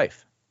 Nice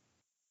life.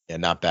 Yeah,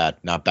 not bad.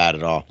 Not bad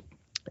at all.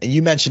 And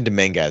you mentioned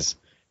Dominguez.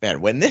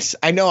 Man,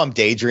 I know I'm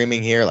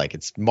daydreaming here, like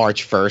it's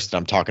March 1st and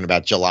I'm talking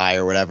about July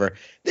or whatever.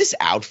 This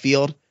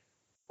outfield,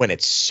 when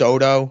it's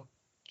Soto,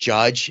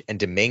 Judge, and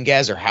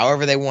Dominguez, or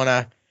however they want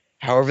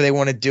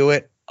to do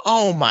it.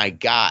 Oh my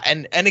God.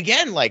 And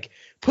again, like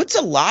puts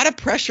a lot of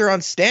pressure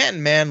on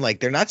Stanton, man. Like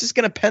they're not just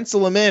going to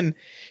pencil him in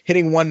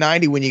hitting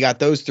 190 when you got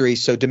those 3.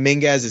 So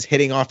Dominguez is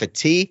hitting off a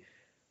tee,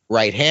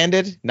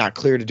 right-handed, not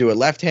clear to do it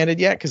left-handed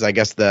yet. Cause I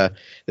guess the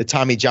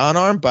Tommy John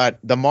arm, but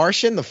the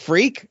Martian, the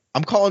freak,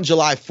 I'm calling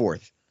July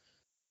 4th.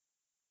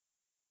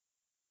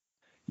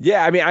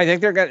 Yeah. I mean, I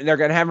think they're going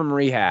to have him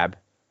rehab.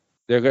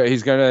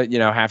 He's going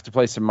to, have to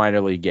play some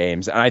minor league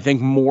games. And I think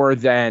more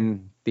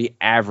than the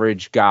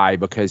average guy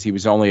because he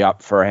was only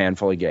up for a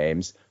handful of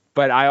games.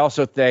 But I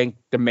also think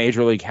the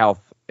Major League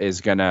Health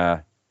is going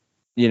to,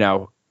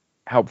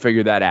 help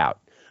figure that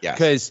out. Yes.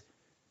 Because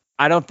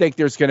I don't think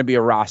there's going to be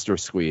a roster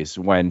squeeze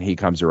when he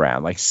comes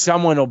around. Like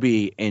someone will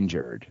be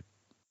injured.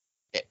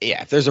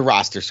 Yeah, if there's a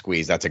roster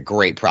squeeze, that's a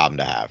great problem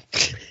to have.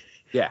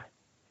 Yeah.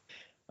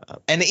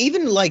 And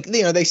even like,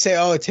 they say,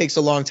 oh, it takes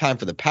a long time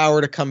for the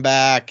power to come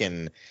back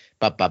and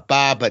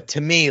but to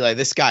me, like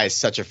this guy is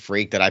such a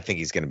freak that I think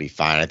he's going to be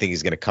fine. I think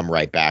he's going to come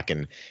right back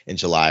in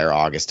July or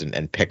August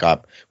and pick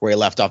up where he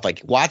left off.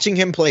 Like watching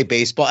him play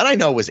baseball, and I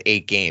know it was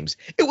 8 games.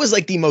 It was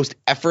like the most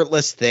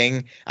effortless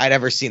thing I'd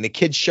ever seen. The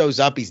kid shows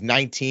up, he's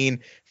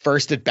 19,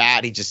 first at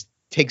bat, he just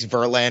takes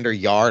Verlander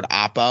yard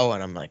oppo,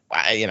 and I'm like,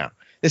 wow,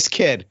 this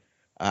kid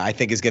I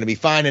think is going to be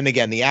fine. And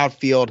again, the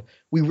outfield,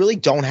 we really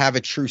don't have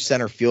a true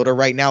center fielder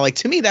right now. Like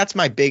to me, that's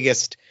my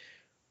biggest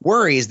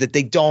worry is that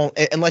they don't,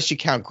 unless you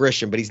count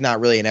Grisham, but he's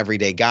not really an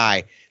everyday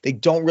guy. They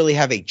don't really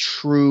have a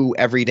true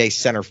everyday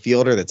center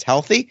fielder that's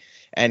healthy.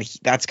 And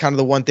that's kind of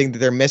the one thing that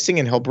they're missing,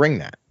 and he'll bring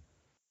that.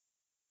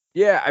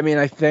 Yeah. I mean,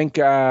 I think,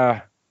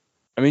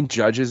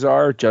 Judge is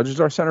our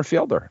center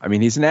fielder. I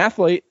mean, he's an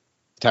athlete.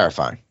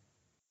 Terrifying.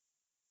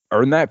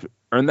 Earn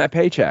that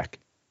paycheck.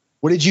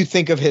 What did you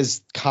think of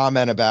his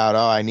comment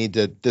about,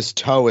 this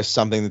toe is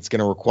something that's going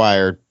to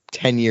require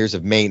 10 years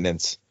of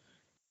maintenance?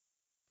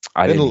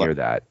 I didn't hear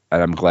that,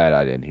 and I'm glad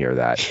I didn't hear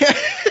that.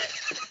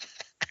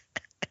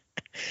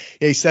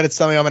 Yeah, he said it's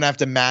something I'm going to have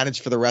to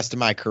manage for the rest of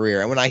my career.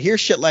 And when I hear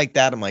shit like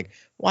that, I'm like,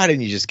 why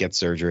didn't you just get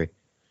surgery?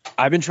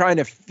 I've been trying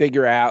to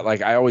figure out,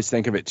 like, I always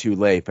think of it too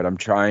late, but I'm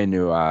trying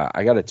to,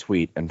 I got to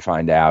tweet and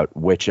find out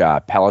which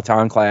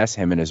Peloton class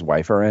him and his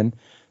wife are in.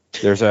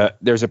 There's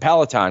a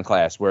Peloton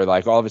class where,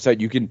 like, all of a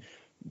sudden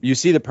you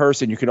see the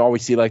person, you can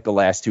always see, like, the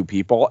last 2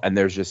 people, and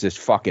there's just this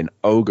fucking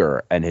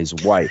ogre and his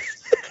wife.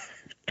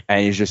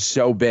 And he's just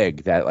so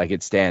big that like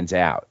it stands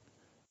out.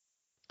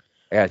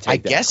 I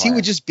guess he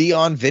would just be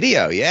on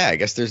video. Yeah, I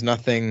guess there's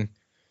nothing.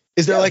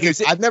 Is there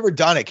I've never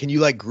done it. Can you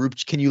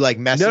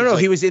message? No,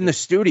 he was in the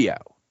studio.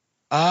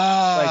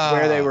 Ah.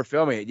 Where they were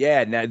filming it.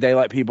 Yeah, now they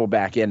let people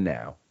back in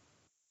now.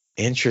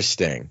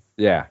 Interesting.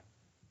 Yeah.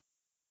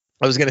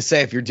 I was gonna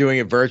say, if you're doing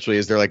it virtually,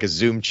 is there a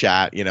Zoom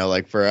chat?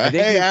 For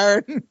hey,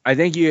 Aaron. I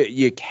think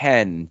you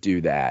can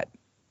do that,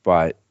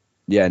 but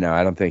yeah, no,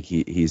 I don't think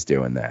he's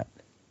doing that.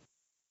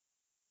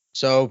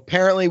 So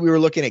apparently, we were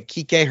looking at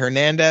Kike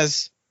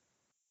Hernandez.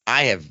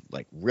 I have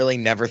really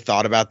never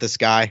thought about this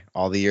guy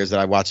all the years that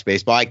I watched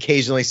baseball. I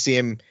occasionally see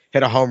him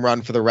hit a home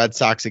run for the Red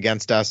Sox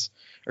against us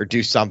or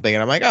do something,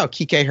 and I'm like, oh,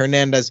 Kike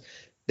Hernandez.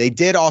 They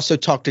did also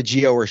talk to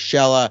Gio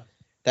Urshela.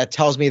 That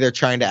tells me they're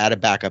trying to add a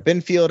backup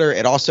infielder.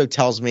 It also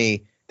tells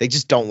me they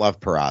just don't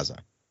love Peraza.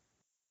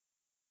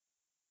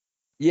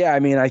 Yeah, I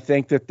mean, I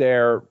think that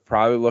they're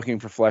probably looking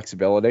for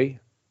flexibility.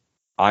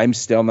 I'm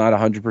still not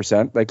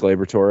 100% that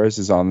Gleyber Torres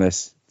is on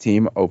this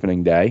team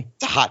opening day.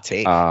 It's a hot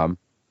take.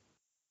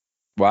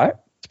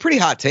 What? It's a pretty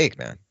hot take,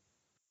 man.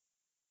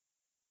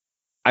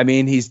 I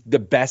mean, he's the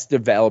best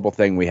available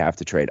thing we have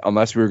to trade,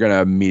 unless we were going to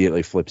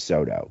immediately flip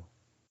Soto.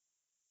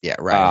 Yeah,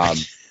 right.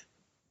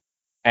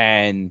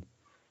 And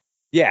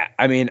yeah,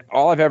 I mean,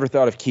 all I've ever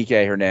thought of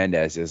Kike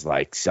Hernandez is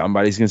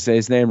somebody's going to say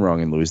his name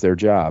wrong and lose their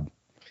job.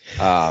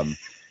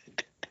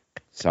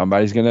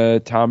 Somebody's going to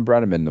Tom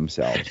Brenneman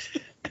themselves.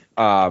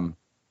 But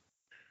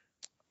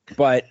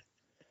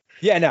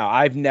yeah, no,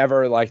 I've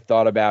never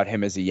thought about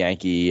him as a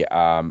Yankee.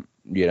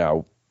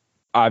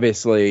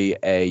 Obviously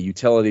a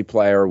utility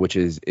player, which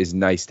is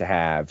nice to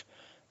have.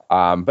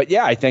 But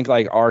yeah, I think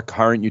our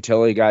current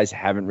utility guys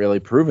haven't really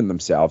proven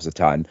themselves a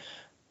ton.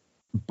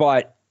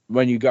 But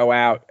when you go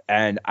out,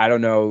 and I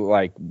don't know,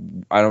 I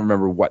don't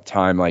remember what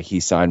time he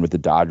signed with the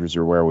Dodgers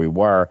or where we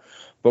were,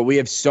 but we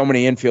have so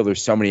many infielders,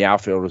 so many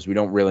outfielders. We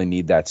don't really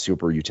need that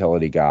super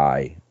utility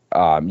guy.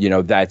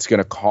 That's going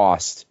to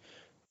cost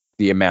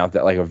the amount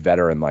that a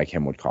veteran like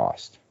him would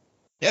cost.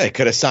 Yeah, they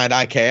could have signed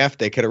IKF.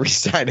 They could have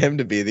re-signed him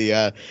to be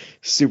the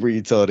super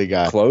utility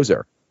guy.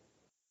 Closer.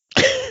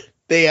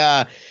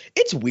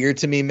 It's weird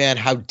to me, man,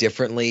 how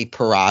differently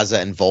Peraza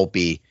and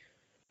Volpe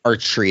are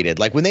treated.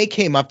 When they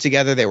came up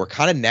together, they were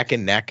kind of neck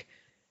and neck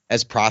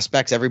as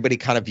prospects. Everybody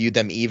kind of viewed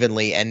them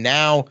evenly, and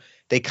now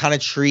they kind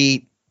of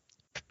treat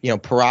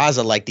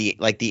Peraza like the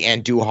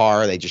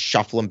Andujar. They just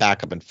shuffle him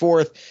back up and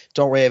forth.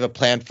 Don't really have a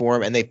plan for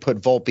him, and they put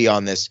Volpe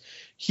on this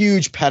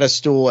huge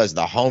pedestal as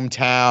the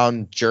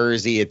hometown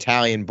Jersey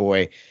Italian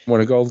boy.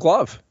 Won a Gold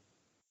Glove.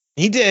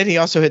 He did. He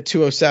also hit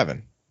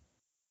 207.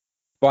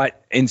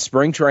 But in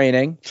spring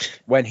training,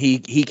 when he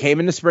came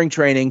into spring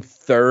training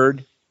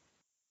third,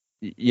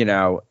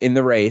 in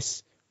the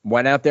race,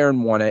 went out there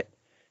and won it,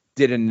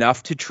 did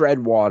enough to tread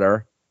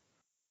water,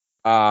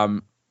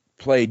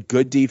 played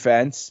good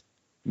defense,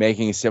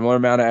 making a similar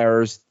amount of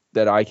errors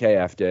that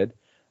IKF did,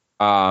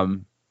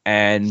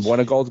 and won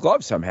a Gold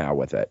Glove somehow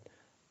with it.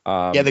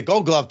 Yeah, the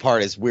Gold Glove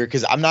part is weird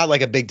because I'm not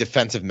a big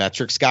defensive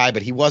metrics guy,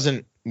 but he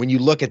wasn't. When you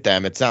look at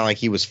them, it's not like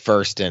he was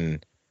first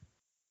in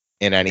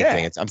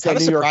anything. Yeah, I'm kind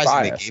of surprised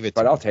they gave it to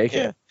him. But I'll take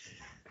it.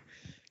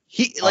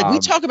 We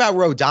talk about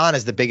Rodon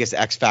as the biggest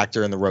X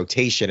factor in the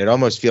rotation. It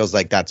almost feels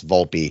like that's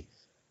Volpe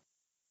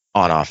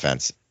on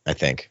offense, I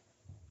think.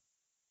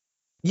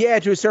 Yeah,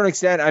 to a certain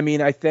extent. I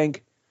mean, I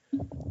think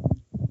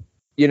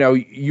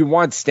you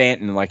want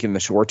Stanton in the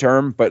short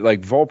term, but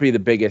Volpe, the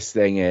biggest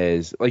thing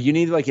is you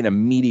need an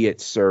immediate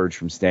surge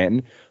from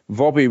Stanton.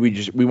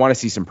 Volpe, we want to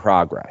see some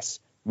progress.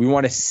 We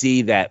want to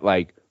see that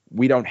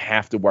we don't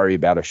have to worry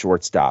about a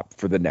shortstop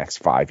for the next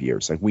 5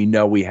 years. We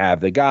know we have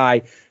the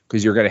guy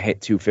because you're going to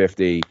hit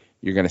 250,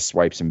 you're going to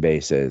swipe some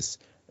bases,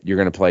 you're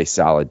going to play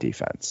solid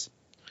defense.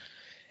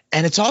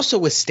 And it's also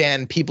with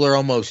Stanton, people are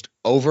almost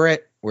over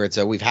it. Where it's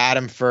we've had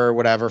him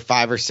for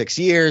 5 or 6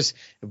 years.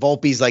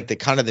 Volpe's the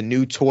kind of the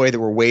new toy that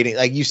we're waiting.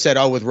 Like you said,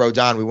 with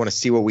Rodon, we want to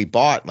see what we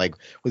bought.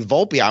 With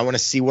Volpe, I want to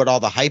see what all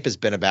the hype has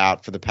been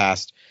about for the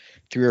past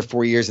 3 or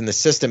 4 years in the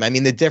system. I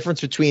mean, the difference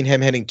between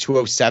him hitting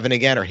 207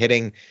 again or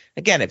hitting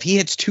again, if he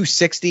hits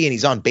 260 and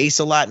he's on base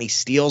a lot and he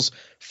steals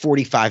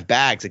 45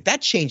 bags,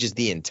 that changes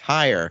the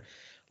entire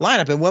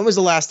lineup. And when was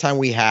the last time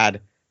we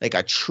had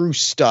a true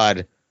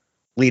stud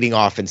leading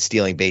off and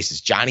stealing bases?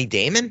 Johnny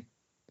Damon?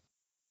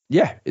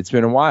 Yeah, it's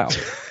been a while.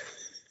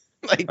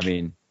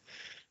 And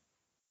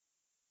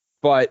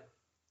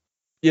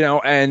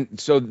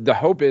so the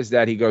hope is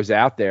that he goes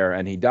out there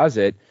and he does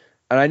it.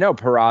 And I know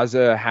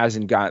Peraza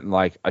hasn't gotten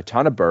a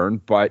ton of burn,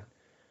 but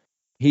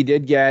he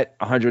did get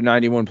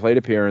 191 plate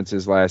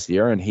appearances last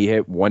year and he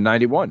hit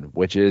 191,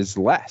 which is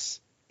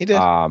less. He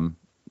did.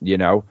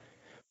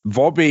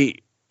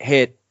 Volpe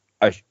hit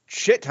a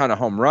shit ton of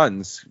home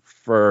runs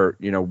for,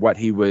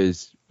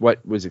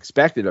 what was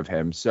expected of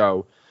him.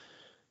 So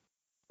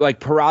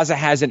Peraza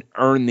hasn't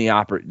earned the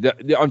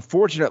opportunity.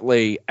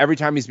 Unfortunately, every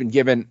time he's been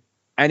given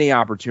any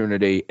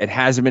opportunity, it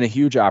hasn't been a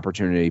huge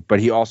opportunity, but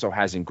he also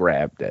hasn't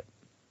grabbed it.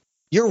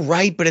 You're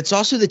right, but it's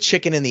also the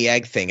chicken and the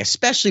egg thing,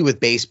 especially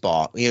with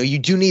baseball. You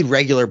do need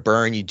regular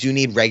burn. You do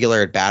need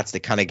regular at-bats to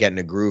kind of get in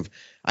a groove.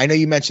 I know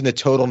you mentioned the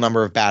total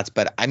number of bats,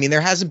 but I mean,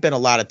 there hasn't been a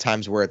lot of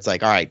times where it's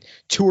like, all right,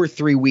 2 or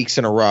 3 weeks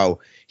in a row,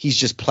 he's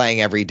just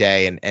playing every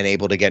day and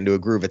able to get into a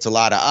groove. It's a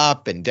lot of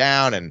up and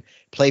down and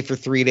play for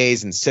 3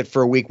 days and sit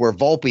for a week, where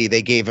Volpe,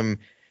 they gave him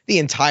the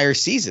entire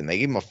season. They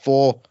gave him a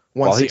full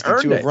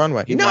 162 of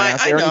runway. He went out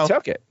there and he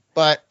took it.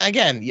 But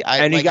again,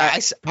 I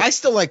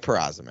still like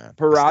Peraza, man.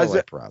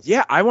 Peraza.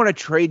 Yeah, I want to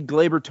trade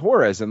Gleyber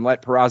Torres and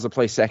let Peraza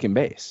play second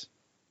base.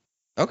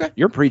 Okay.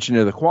 You're preaching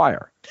to the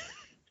choir.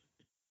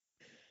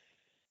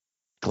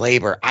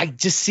 Gleyber, I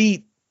just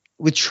see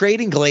with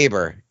trading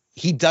Gleyber,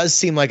 he does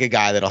seem like a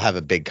guy that'll have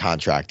a big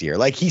contract year.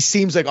 Like, he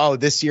seems like, oh,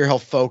 this year he'll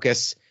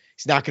focus.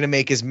 He's not going to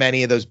make as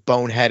many of those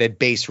boneheaded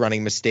base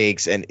running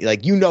mistakes. And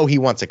like, he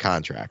wants a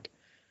contract.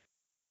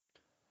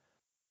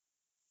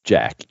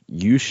 Jack,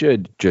 you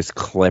should just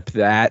clip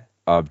that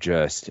of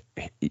just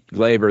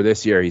Gleyber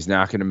this year. He's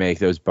not going to make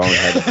those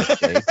boneheaded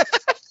mistakes.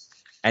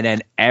 And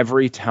then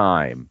every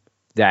time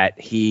that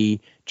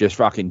he just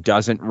fucking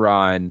doesn't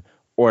run,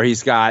 or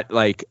he's got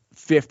like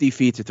 50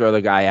 feet to throw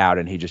the guy out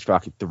and he just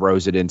fucking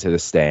throws it into the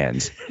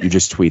stands, you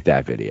just tweet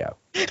that video.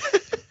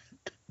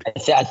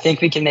 I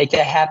think we can make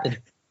that happen.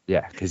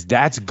 Yeah, because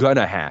that's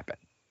gonna happen.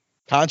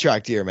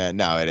 Contract year, man.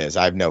 No, it is.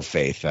 I have no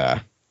faith.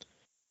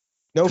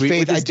 No tweet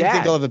faith. I do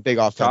think he'll have a big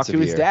offensive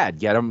year. Talk to his dad.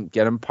 Get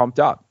him pumped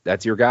up.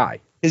 That's your guy.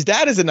 His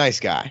dad is a nice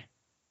guy.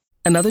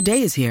 Another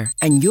day is here,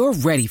 and you're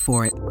ready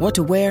for it. What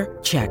to wear?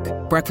 Check.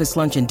 Breakfast,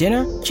 lunch, and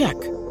dinner? Check.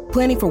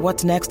 Planning for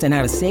what's next and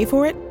how to save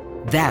for it?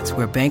 That's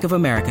where Bank of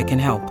America can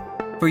help.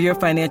 For your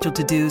financial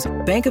to-dos,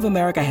 Bank of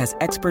America has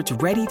experts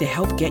ready to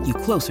help get you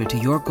closer to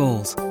your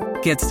goals.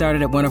 Get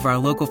started at one of our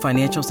local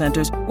financial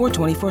centers or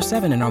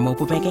 24/7 in our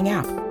mobile banking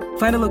app.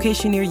 Find a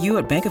location near you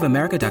at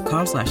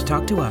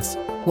bankofamerica.com/talktous.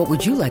 What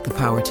would you like the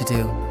power to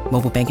do?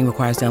 Mobile banking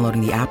requires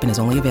downloading the app and is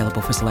only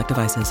available for select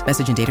devices.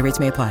 Message and data rates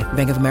may apply.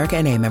 Bank of America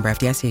N.A., member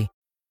FDIC.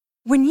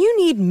 When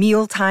you need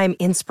mealtime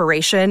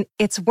inspiration,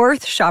 it's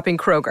worth shopping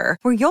Kroger,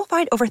 where you'll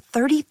find over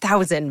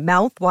 30,000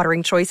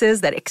 mouth-watering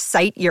choices that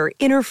excite your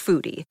inner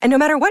foodie. And no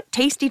matter what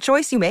tasty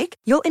choice you make,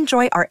 you'll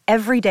enjoy our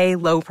everyday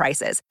low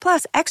prices,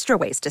 plus extra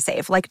ways to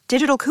save, like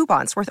digital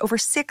coupons worth over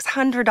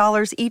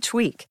 $600 each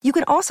week. You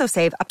can also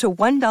save up to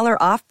 $1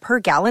 off per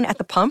gallon at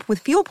the pump with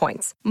fuel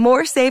points.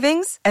 More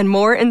savings and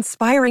more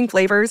inspiring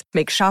flavors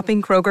make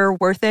shopping Kroger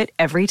worth it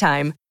every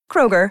time.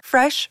 Kroger,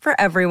 fresh for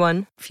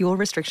everyone. Fuel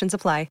restrictions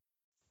apply.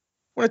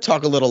 I want to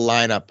talk a little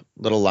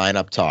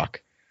lineup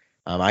talk.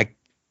 I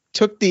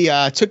took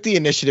the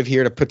initiative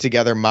here to put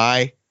together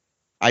my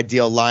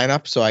ideal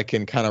lineup, so I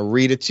can kind of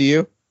read it to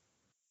you.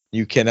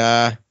 You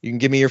can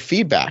give me your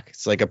feedback.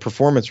 It's like a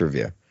performance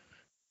review.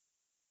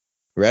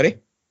 Ready?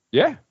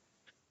 Yeah.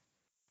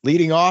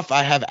 Leading off,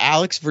 I have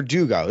Alex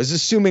Verdugo. This is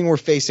assuming we're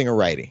facing a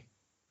righty.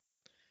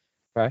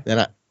 Okay.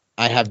 Then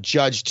I have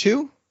Judge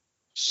 2,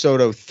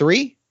 Soto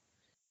 3,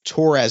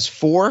 Torres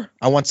 4.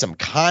 I want some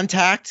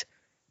contact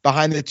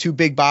behind the two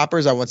big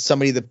boppers. I want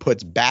somebody that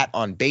puts bat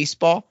on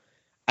baseball.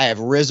 I have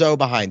Rizzo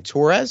behind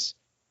Torres,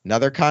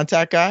 another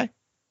contact guy.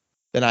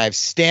 Then I have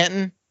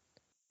Stanton,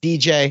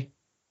 DJ,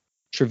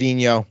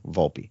 Trevino,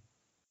 Volpe.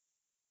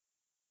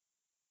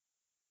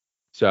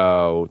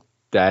 So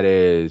that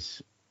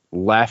is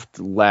left,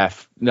 right.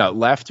 No.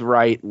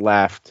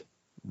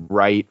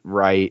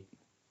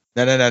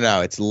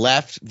 It's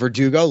left,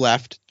 Verdugo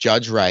left,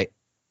 Judge right,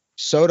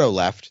 Soto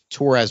left,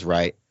 Torres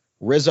right,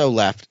 Rizzo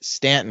left,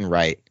 Stanton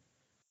right,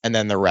 and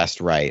then the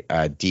rest right,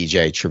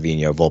 DJ,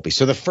 Trevino, Volpe.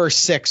 So the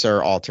first 6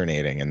 are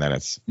alternating, and then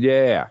it's...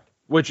 Yeah,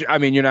 which, I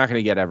mean, you're not going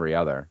to get every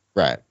other.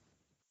 Right.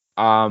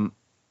 I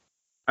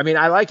mean,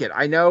 I like it.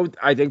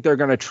 I think they're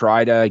going to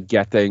try to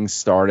get things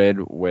started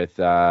with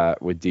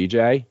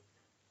DJ.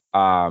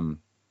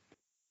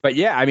 But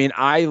yeah, I mean,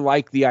 I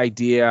like the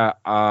idea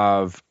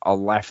of a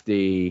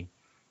lefty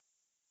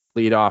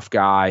leadoff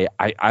guy.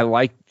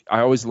 I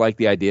always like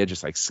the idea of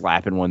just like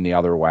slapping one the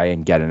other way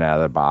and getting out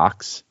of the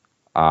box.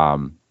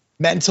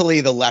 Mentally,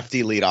 the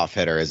lefty leadoff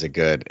hitter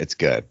it's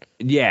good.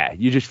 Yeah,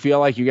 you just feel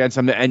like you get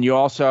something, and you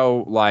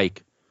also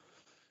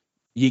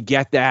you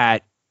get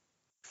that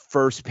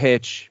first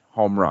pitch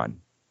home run.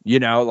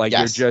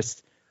 Yes. You're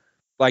just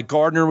like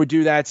Gardner would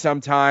do that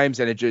sometimes,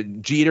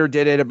 and Jeter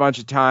did it a bunch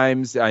of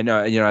times. I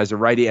know, as a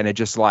righty, and it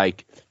just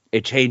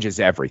it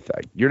changes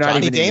everything. You're not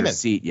even in your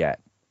seat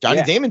yet.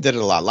 Johnny Damon did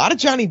it a lot. A lot of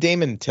Johnny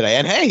Damon today,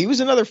 and hey, he was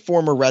another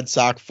former Red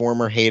Sox,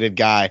 former hated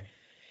guy,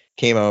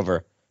 came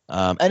over.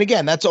 And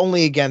again, that's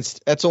only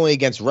against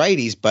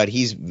righties, but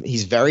he's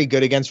very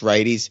good against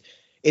righties.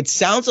 It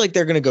sounds like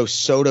they're going to go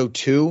Soto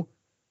 2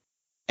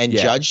 and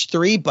Judge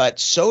 3, but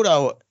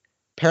Soto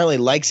apparently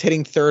likes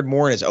hitting third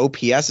more, and his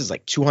OPS is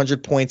like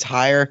 200 points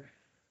higher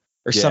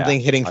or something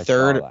hitting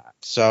third.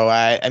 So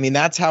I mean,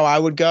 that's how I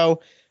would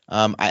go.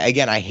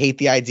 I hate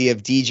the idea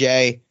of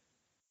DJ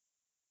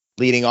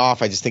leading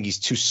off. I just think he's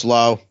too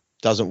slow,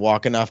 doesn't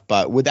walk enough.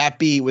 But would that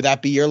be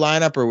your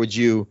lineup, or would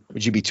you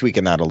be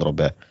tweaking that a little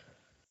bit?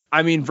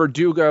 I mean,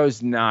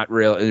 Verdugo's not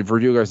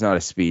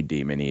a speed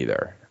demon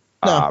either.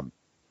 No.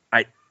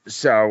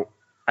 So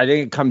I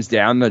think it comes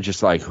down to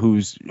just like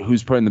who's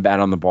putting the bat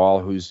on the ball,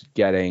 who's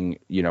getting,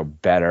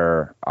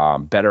 better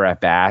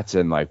at bats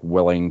and like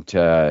willing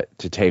to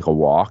take a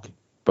walk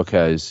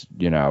because,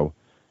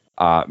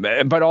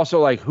 but also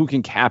like who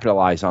can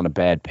capitalize on a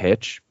bad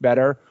pitch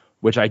better,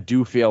 which I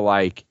do feel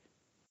like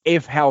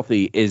if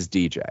healthy is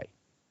DJ.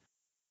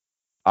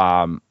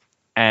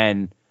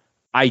 And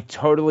I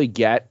totally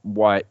get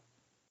what,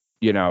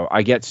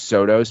 I get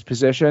Soto's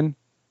position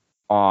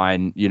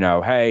on,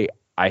 hey,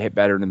 I hit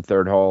better than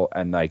third hole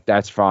and like,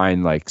 that's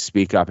fine. Like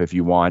speak up if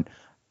you want.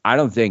 I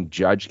don't think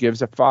Judge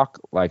gives a fuck.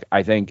 Like,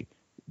 I think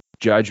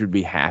Judge would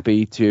be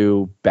happy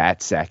to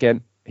bat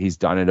second. He's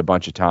done it a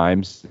bunch of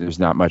times. There's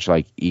not much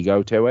like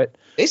ego to it.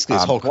 Basically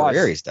his whole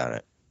career he's done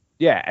it.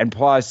 Yeah. And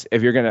plus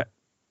if you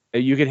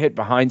could hit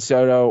behind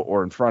Soto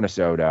or in front of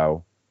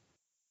Soto.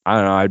 I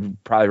don't know.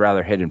 I'd probably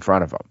rather hit in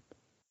front of him.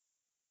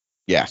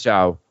 Yeah.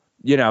 So,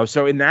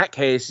 so in that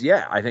case,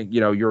 yeah, I think,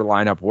 your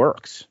lineup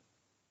works.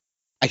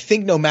 I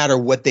think no matter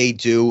what they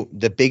do,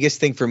 the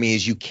biggest thing for me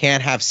is you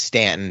can't have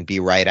Stanton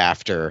be right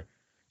after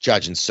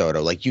Judge and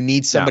Soto. Like you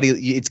need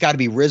somebody, it's got to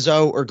be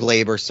Rizzo or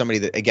Glaber, somebody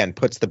that, again,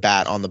 puts the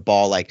bat on the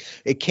ball. Like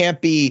it can't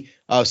be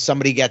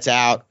somebody gets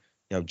out,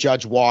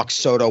 Judge walks,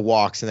 Soto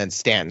walks, and then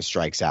Stanton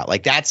strikes out.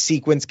 Like that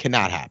sequence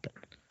cannot happen.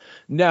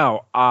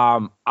 No,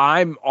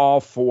 I'm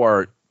all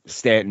for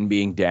Stanton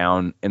being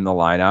down in the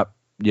lineup.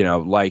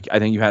 Like I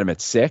think you had him at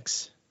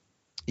 6.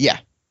 Yeah.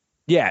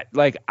 Yeah,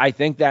 like I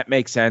think that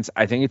makes sense.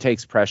 I think it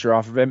takes pressure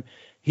off of him.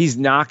 He's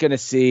not going to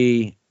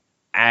see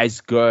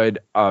as good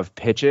of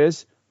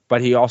pitches,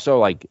 but he also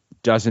like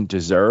doesn't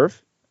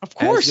deserve of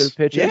course as good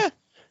pitches.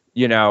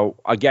 Yeah.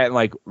 Again,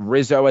 like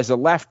Rizzo as a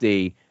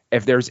lefty,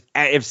 if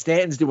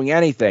Stanton's doing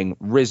anything,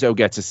 Rizzo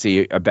gets to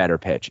see a better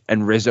pitch,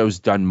 and Rizzo's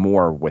done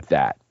more with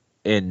that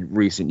in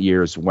recent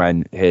years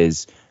when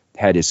his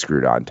head is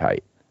screwed on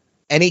tight.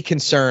 Any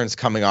concerns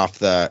coming off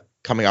the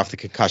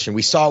concussion?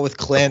 We saw it with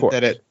Clint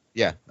that it.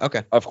 Yeah.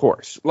 Okay. Of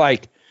course.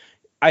 Like,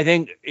 I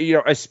think,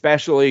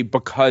 especially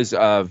because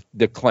of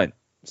the Clint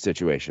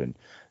situation.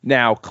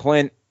 Now,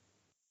 Clint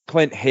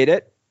hid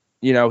it.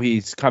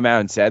 He's come out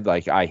and said,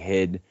 like, I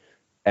hid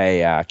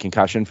a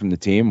concussion from the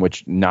team,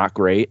 which not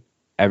great.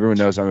 Everyone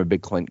knows I'm a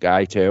big Clint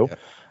guy, too.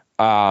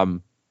 Yeah.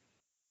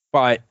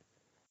 But,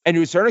 and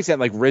to a certain extent,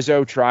 like,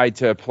 Rizzo tried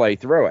to play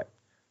through it.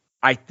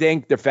 I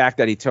think the fact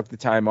that he took the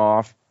time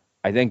off,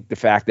 I think the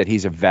fact that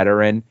he's a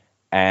veteran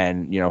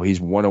and, he's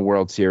won a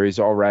World Series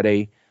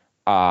already.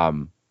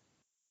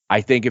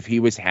 I think if he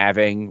was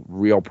having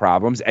real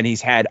problems, and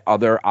he's had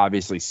other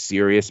obviously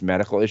serious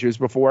medical issues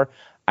before,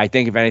 I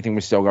think if anything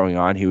was still going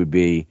on, he would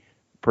be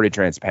pretty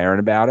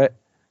transparent about it.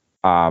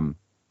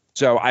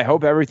 So I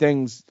hope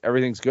everything's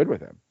good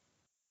with him.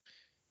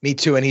 Me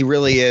too. And he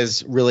really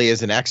is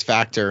an X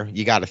factor.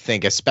 You got to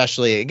think,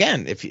 especially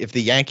again, if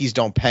the Yankees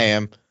don't pay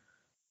him,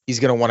 he's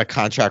going to want a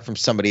contract from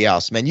somebody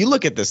else. Man, you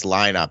look at this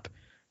lineup.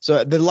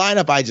 So the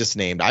lineup I just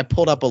named, I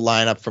pulled up a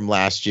lineup from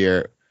last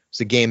year. It's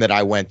a game that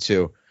I went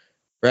to.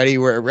 Ready?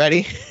 We're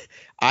ready.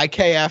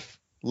 IKF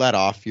led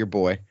off, your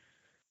boy.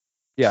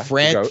 Yeah.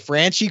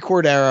 Franchi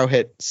Cordero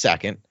hit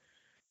second.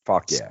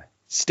 Fuck yeah.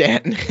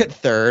 Stanton hit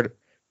third.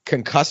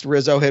 Concussed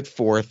Rizzo hit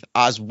fourth.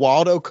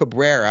 Oswaldo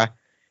Cabrera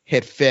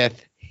hit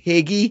fifth.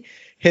 Higgy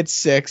hit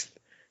sixth.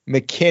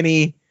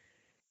 McKinney,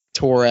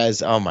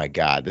 Torres. Oh my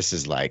God, this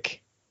is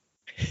like.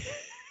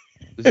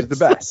 This is the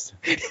best.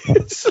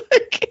 It's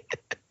like.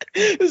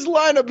 This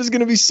lineup is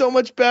going to be so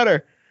much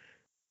better.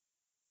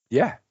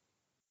 Yeah.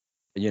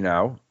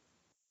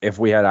 If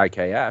we had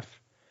IKF.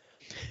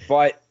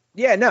 But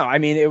yeah, no, I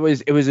mean, it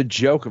was a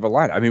joke of a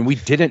lineup. I mean, we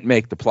didn't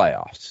make the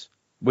playoffs,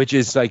 which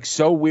is like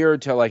so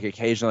weird to like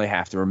occasionally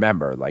have to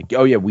remember. Like,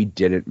 oh yeah, we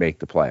didn't make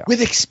the playoffs.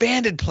 With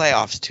expanded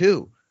playoffs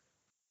too.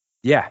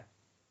 Yeah.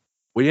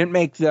 We didn't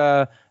make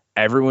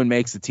everyone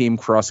makes the team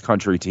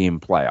cross-country team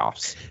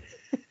playoffs.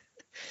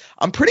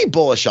 I'm pretty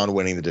bullish on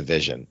winning the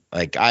division.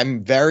 Like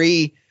I'm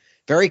very,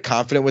 very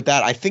confident with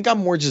that. I think I'm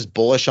more just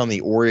bullish on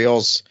the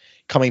Orioles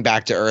coming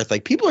back to earth.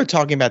 Like people are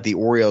talking about the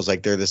Orioles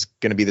like they're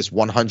going to be this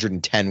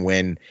 110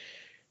 win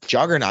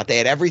juggernaut. They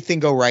had everything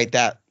go right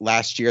that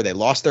last year. They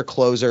lost their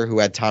closer who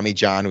had Tommy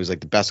John, who was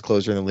like the best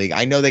closer in the league.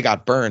 I know they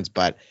got Burns,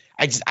 but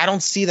I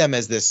don't see them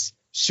as this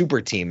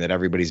super team that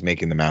everybody's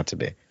making them out to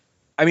be.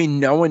 I mean,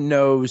 no one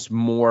knows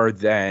more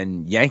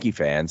than Yankee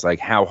fans like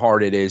how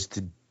hard it is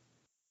to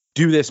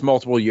do this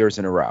multiple years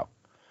in a row.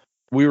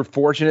 We were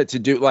fortunate to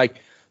do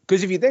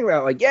because if you think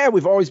about it, like, yeah,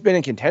 we've always been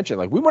in contention.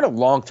 Like we went a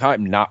long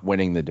time not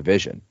winning the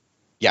division.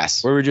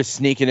 Yes. We were just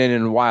sneaking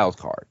in a wild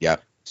card. Yeah.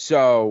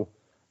 So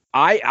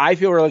I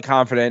feel really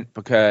confident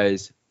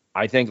because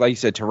I think, like you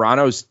said,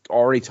 Toronto's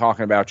already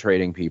talking about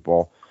trading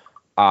people.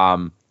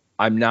 I'm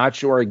not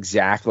sure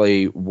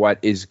exactly what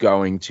is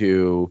going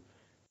to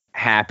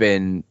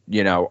happen,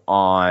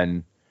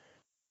 on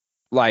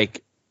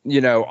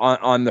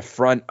the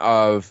front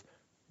of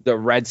the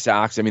Red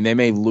Sox. I mean, they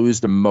may lose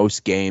the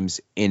most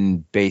games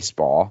in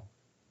baseball.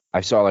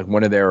 I saw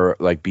one of their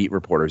beat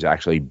reporters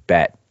actually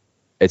bet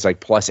it's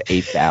plus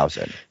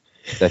 8,000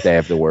 that they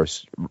have the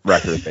worst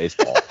record in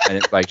baseball. And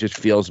it like just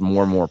feels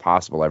more and more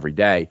possible every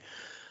day.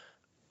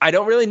 I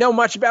don't really know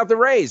much about the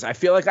Rays. I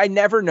feel like I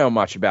never know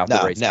much about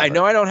the Rays. Never. I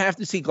know I don't have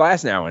to see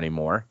Glass now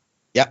anymore.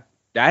 Yep.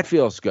 That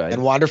feels good.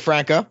 And Wander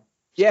Franco.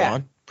 Yeah.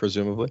 Gone,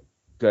 presumably.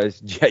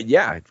 Because,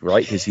 yeah,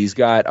 right, because he's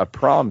got a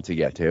prom to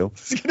get to.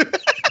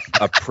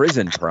 A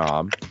prison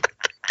prom.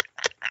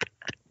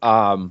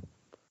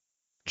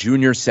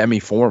 Junior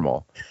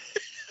semi-formal.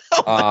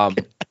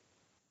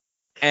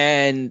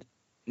 And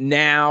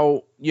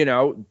now,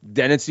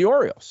 then it's the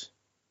Orioles.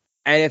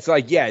 And it's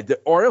like, yeah, the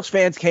Orioles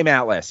fans came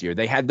out last year.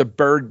 They had the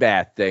bird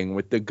bath thing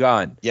with the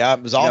gun. Yeah,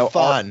 it was all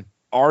fun.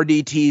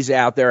 RDT's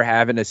out there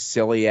having a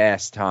silly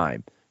ass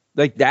time.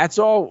 Like, that's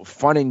all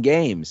fun and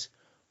games.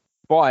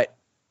 But,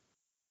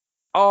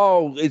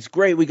 it's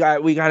great. We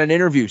got an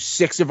interview.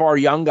 6 of our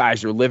young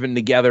guys are living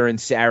together in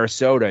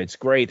Sarasota. It's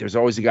great. There's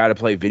always a guy to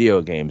play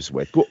video games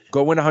with.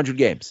 Go win 100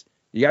 games.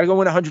 You got to go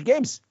win 100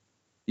 games.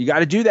 You got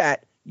to do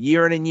that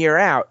year in and year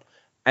out.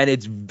 And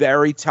it's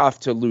very tough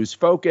to lose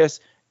focus.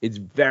 It's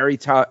very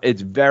tough.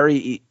 It's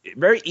very,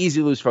 very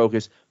easy to lose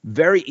focus.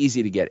 Very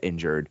easy to get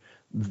injured.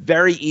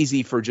 Very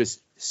easy for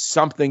just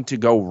something to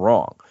go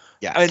wrong.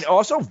 Yes. And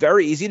also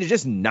very easy to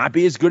just not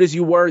be as good as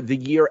you were the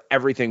year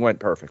everything went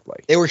perfectly.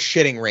 They were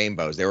shitting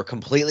rainbows. They were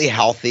completely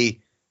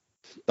healthy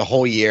the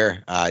whole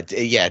year.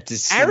 It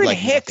just seemed Aaron like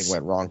Hicks nothing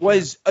went wrong.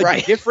 Was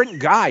a different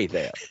guy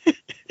there.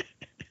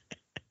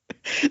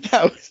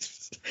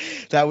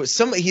 that was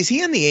some. Is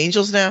he on the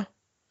Angels now?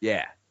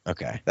 Yeah.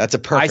 Okay, that's a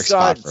perfect I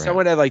saw spot for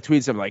someone him. had like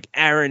tweeted something like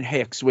Aaron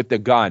Hicks with the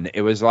gun.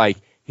 It was like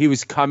he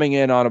was coming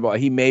in on a ball.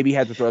 He maybe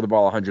had to throw the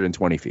ball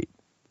 120 feet.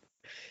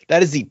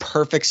 That is the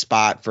perfect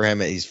spot for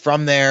him. He's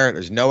from there.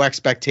 There's no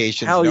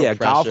expectations. Hell no yeah,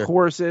 pressure. golf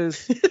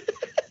courses.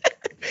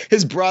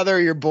 His brother,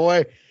 your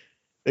boy,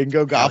 they can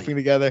go golfing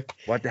together.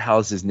 What the hell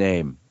is his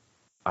name?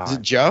 Is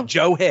it Joe?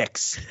 Joe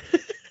Hicks.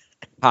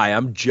 Hi,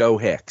 I'm Joe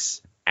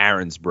Hicks,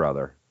 Aaron's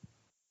brother.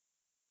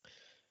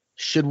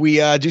 Should we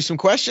do some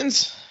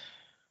questions?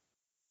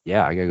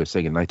 Yeah, I gotta go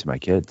say goodnight to my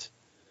kids.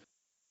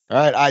 All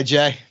right,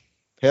 IJ,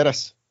 hit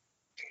us.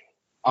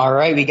 All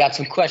right, we got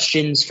some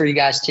questions for you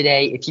guys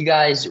today. If you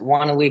guys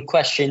want to leave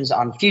questions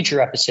on future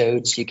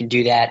episodes, you can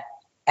do that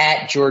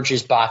at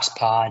George's Box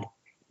Pod.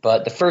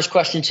 But the first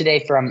question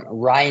today from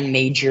Ryan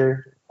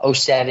Major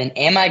 07.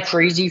 Am I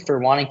crazy for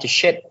wanting to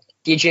ship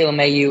DJ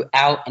LeMahieu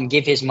out and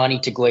give his money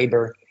to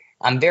Glaber?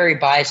 I'm very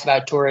biased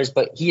about Torres,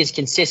 but he is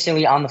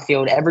consistently on the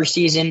field every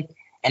season.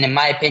 And in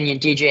my opinion,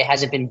 DJ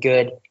hasn't been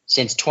good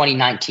since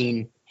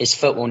 2019. His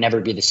foot will never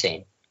be the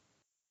same.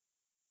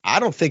 I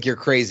don't think you're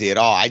crazy at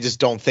all. I just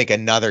don't think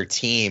another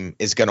team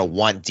is going to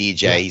want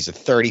DJ. Yeah. He's a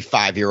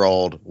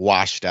 35-year-old,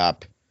 washed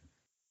up,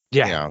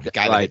 guy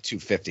that hit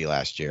 250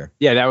 last year.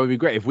 Yeah, that would be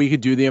great. If we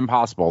could do the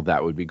impossible,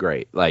 that would be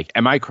great. Like,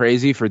 am I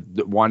crazy for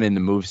wanting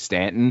to move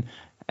Stanton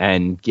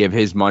and give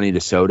his money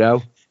to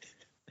Soto?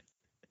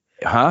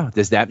 Huh?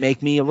 Does that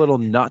make me a little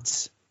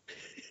nuts?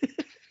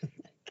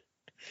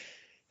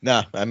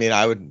 No, I mean,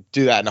 I would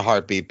do that in a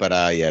heartbeat, but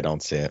I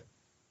don't see it.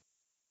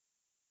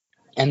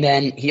 And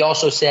then he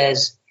also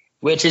says,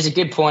 which is a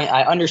good point,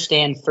 I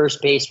understand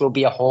first base will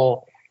be a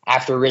hole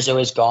after Rizzo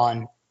is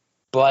gone,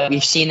 but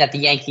we've seen that the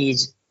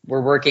Yankees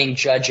were working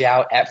Judge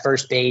out at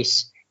first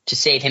base to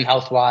save him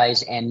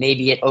health-wise, and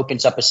maybe it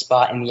opens up a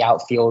spot in the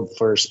outfield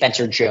for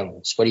Spencer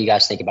Jones. What do you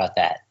guys think about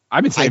that?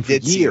 I've been saying for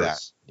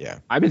years. Yeah,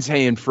 I've been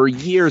saying for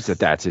years that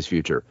that's his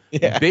future.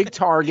 Yeah. Big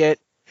target,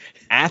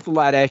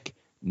 athletic,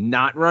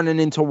 not running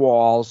into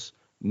walls,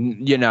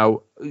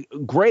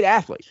 great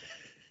athlete.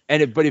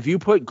 But if you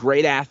put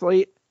great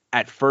athlete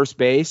at first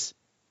base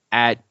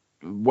at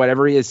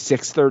whatever he is,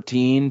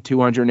 6'13",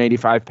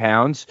 285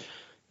 pounds,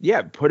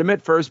 yeah, put him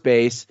at first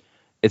base.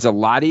 It's a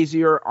lot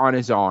easier on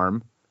his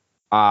arm.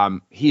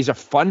 He's a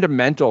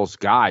fundamentals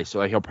guy,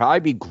 so he'll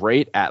probably be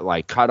great at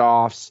like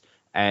cutoffs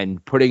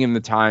and putting in the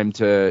time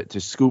to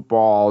scoop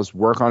balls,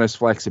 work on his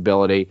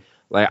flexibility.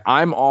 Like,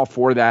 I'm all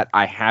for that.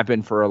 I have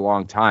been for a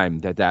long time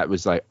that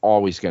was like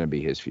always going to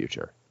be his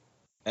future.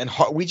 And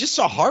we just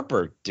saw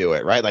Harper do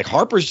it, right? Like,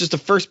 Harper's just a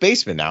first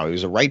baseman now. He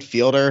was a right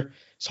fielder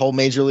his whole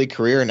major league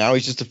career, and now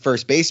he's just a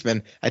first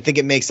baseman. I think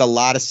it makes a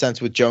lot of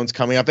sense with Jones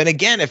coming up. And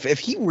again, if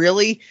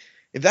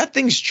that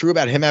thing's true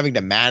about him having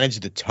to manage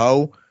the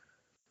toe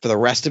for the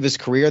rest of his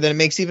career, then it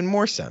makes even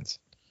more sense.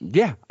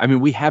 Yeah. I mean,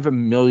 we have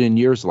 1 million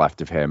years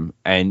left of him,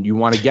 and you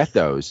want to get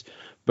those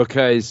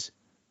because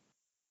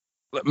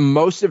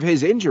most of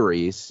his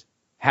injuries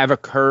have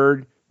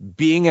occurred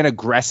being an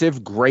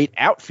aggressive, great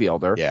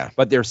outfielder,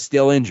 but they're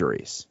still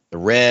injuries. The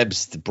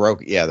ribs, the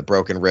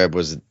broken rib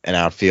was an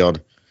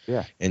outfield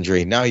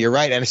injury. No, you're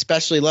right. And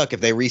especially, look, if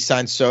they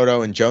re-sign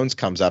Soto and Jones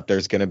comes up,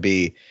 there's going to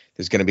be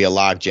a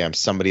logjam.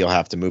 Somebody will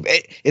have to move.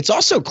 It's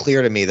also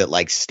clear to me that,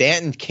 like,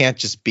 Stanton can't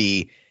just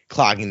be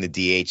clogging the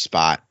DH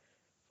spot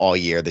all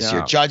year this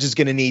year. Judge is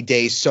going to need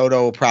days.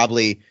 Soto will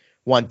probably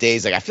want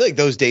days. Like, I feel like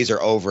those days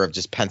are over of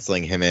just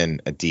penciling him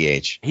in a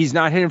DH. He's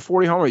not hitting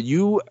 40 homers.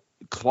 You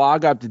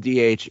clog up the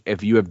DH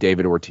if you have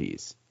David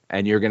Ortiz,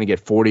 and you're going to get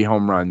 40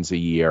 home runs a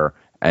year,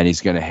 and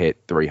he's going to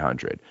hit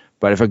 300.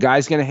 But if a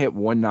guy's going to hit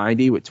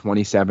 190 with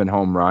 27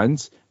 home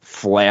runs,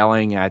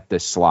 flailing at the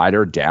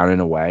slider down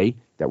and away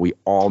that we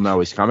all know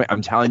is coming,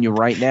 I'm telling you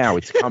right now,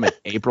 it's coming.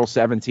 April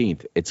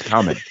 17th, it's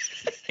coming.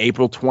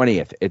 April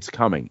 20th, it's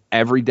coming.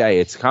 Every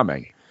day, it's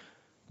coming.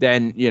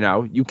 Then,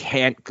 you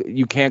can't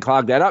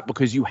clog that up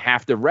because you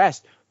have to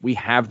rest. We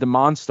have the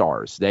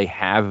Monstars. They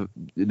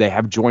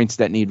have joints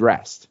that need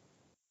rest.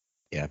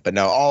 Yeah, but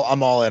no,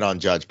 I'm all in on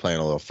Judge playing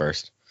a little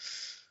first.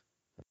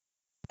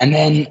 And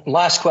then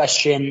last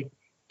question.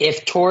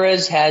 If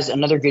Torres has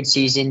another good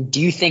season,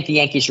 do you think the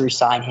Yankees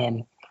resign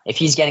him if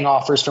he's getting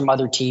offers from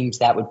other teams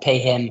that would pay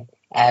him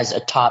as a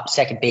top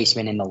second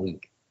baseman in the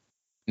league?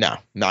 No,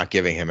 not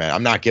giving him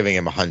I'm not giving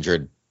him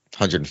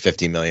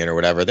 150 million or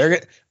whatever.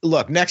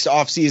 Look, next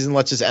offseason,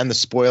 let's just end the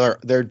spoiler.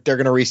 They're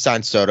going to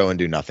re-sign Soto and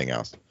do nothing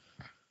else.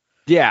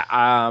 Yeah,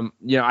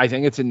 I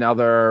think it's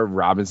another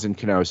Robinson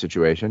Cano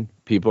situation.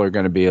 People are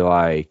going to be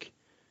like,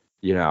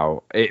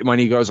 when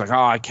he goes like,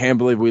 oh, I can't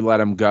believe we let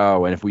him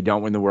go. And if we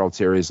don't win the World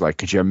Series, like,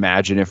 could you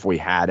imagine if we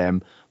had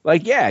him?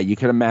 Like, yeah, you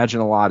could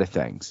imagine a lot of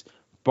things.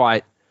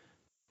 But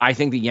I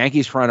think the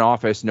Yankees front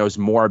office knows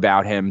more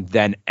about him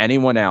than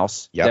anyone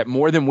else. Yep. That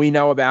more than we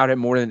know about him,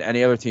 more than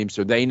any other team.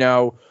 So they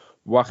know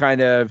what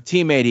kind of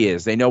teammate he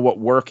is. They know what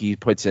work he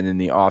puts in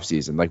the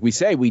offseason. Like we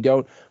say,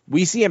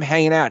 we see him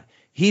hanging out.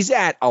 He's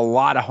at a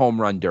lot of home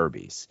run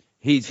derbies.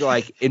 He's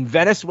like in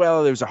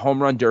Venezuela, there's a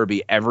home run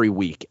derby every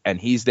week, and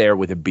he's there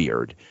with a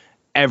beard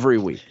every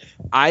week.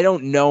 I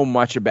don't know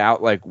much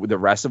about like the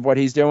rest of what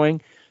he's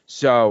doing.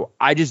 So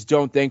I just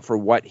don't think for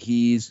what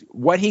he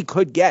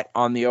could get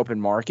on the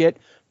open market,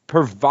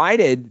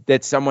 provided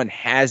that someone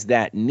has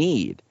that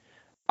need.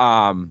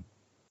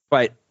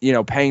 But,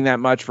 paying that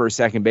much for a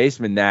second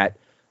baseman that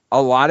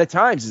a lot of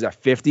times is a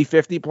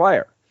 50-50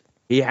 player.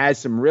 He has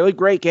some really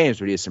great games,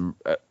 but he has some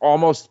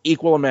almost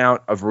equal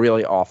amount of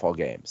really awful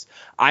games.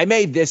 I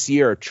made this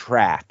year a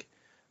track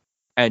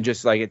and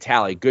just like a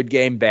tally, good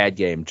game, bad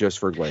game, just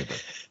for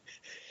Gleyber.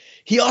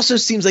 He also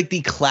seems like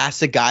the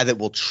classic guy that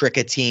will trick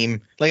a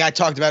team. Like I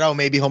talked about,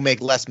 maybe he'll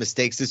make less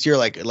mistakes this year.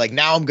 Like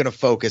now I'm going to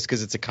focus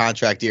because it's a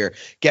contract year,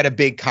 get a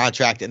big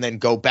contract, and then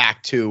go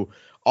back to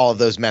all of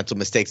those mental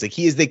mistakes. Like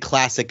he is the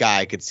classic guy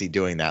I could see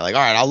doing that. Like,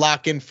 all right, I'll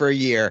lock in for a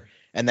year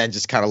and then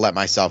just kind of let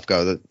myself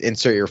go.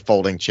 Insert your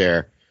folding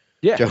chair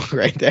joke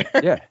right there.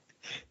 Yeah.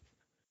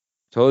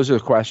 So those are the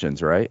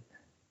questions, right?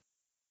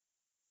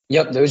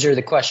 Yep, those are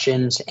the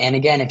questions. And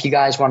again, if you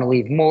guys want to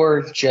leave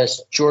more,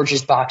 just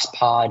George's Box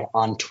Pod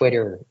on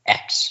Twitter,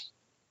 X.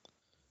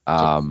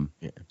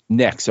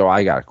 Nick, so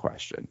I got a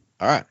question.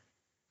 All right.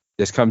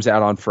 This comes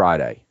out on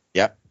Friday.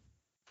 Yep.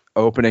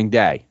 Opening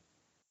day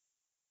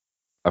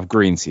of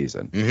green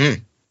season.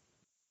 Mm-hmm.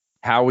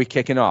 How are we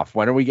kicking off?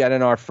 When are we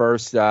getting our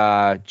first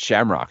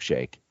Shamrock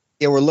Shake?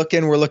 Yeah, we're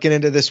looking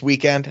into this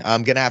weekend.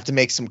 I'm going to have to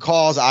make some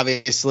calls.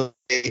 Obviously,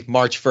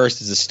 March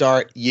 1st is the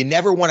start. You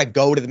never want to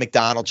go to the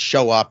McDonald's,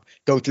 show up,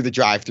 go through the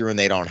drive-thru, and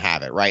they don't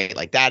have it, right?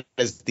 Like that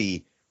is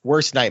the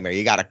worst nightmare.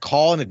 You got to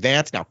call in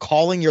advance. Now,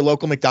 calling your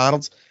local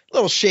McDonald's, a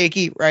little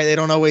shaky, right? They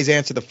don't always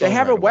answer the phone. They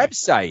have right a away.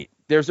 website.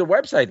 There's a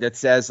website that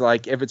says,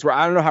 like, if it's,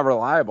 I don't know how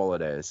reliable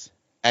it is.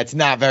 That's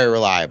not very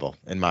reliable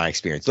in my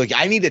experience. Look,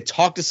 I need to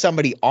talk to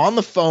somebody on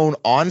the phone,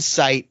 on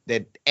site,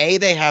 that A,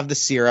 they have the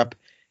syrup,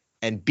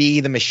 and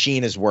B, the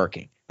machine is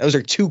working. Those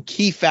are two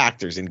key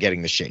factors in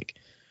getting the shake.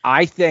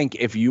 I think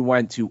if you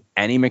went to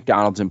any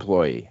McDonald's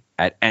employee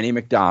at any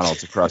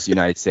McDonald's across the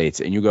United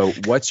States and you go,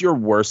 what's your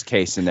worst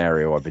case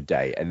scenario of a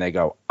day? And they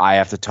go, I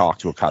have to talk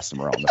to a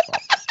customer on the phone.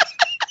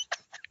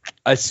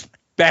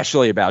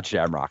 Especially about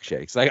Shamrock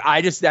Shakes. Like,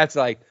 that's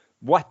like,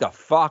 what the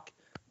fuck?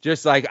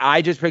 Just like,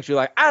 I just picture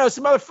like, I don't know,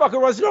 some motherfucker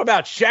wants to know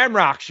about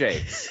Shamrock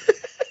Shakes.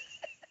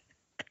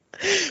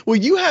 Well,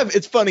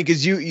 it's funny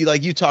because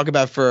you talk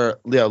about for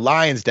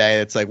Lions Day.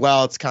 It's like,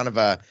 well, it's kind of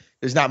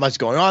there's not much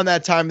going on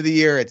that time of the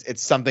year.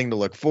 It's something to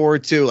look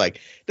forward to.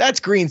 Like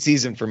that's green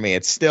season for me.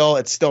 It's still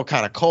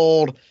kind of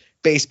cold.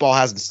 Baseball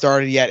hasn't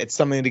started yet. It's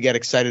something to get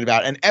excited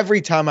about. And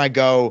every time I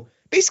go,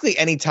 basically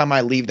anytime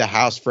I leave the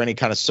house for any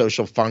kind of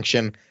social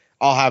function,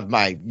 I'll have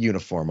my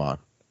uniform on.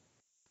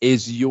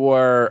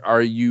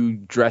 Are you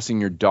dressing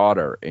your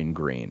daughter in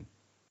green?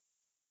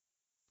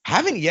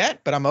 Haven't yet,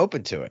 but I'm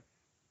open to it.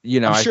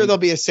 I'm sure there'll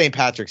be a St.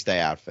 Patrick's Day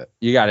outfit.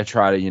 You got to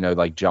try to,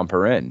 like jump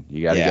her in.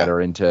 You got to get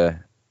her into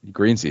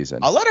green season.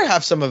 I'll let her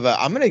have some of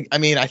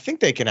I think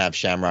they can have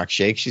Shamrock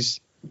Shake. She's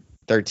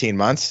 13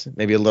 months,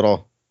 maybe a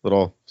little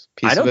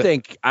piece of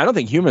it. I don't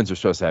think humans are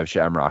supposed to have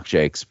Shamrock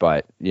Shakes,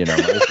 but might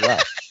as well.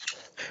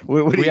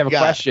 we have a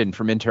question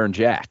from intern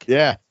Jack.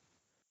 Yeah.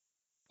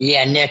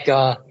 Yeah, Nick,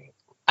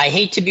 I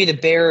hate to be the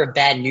bearer of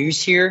bad news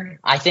here.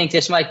 I think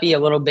this might be a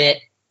little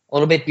bit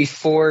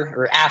before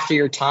or after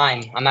your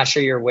time. I'm not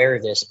sure you're aware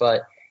of this,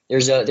 but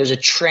there's a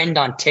trend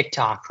on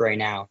TikTok right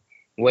now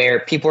where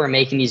people are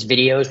making these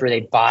videos where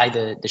they buy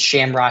the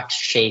Shamrock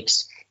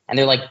Shakes and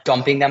they're like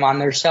dumping them on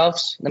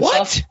themselves.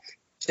 What?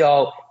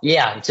 So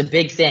yeah, it's a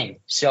big thing.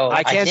 So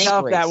I can't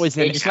tell if that was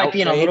an just might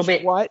be in a little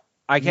bit. What?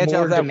 I can't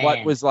tell if that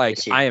what was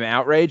like I am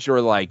outraged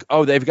or like,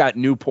 oh, they've got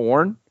new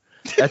porn.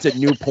 That's a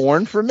new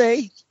porn for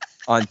me.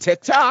 on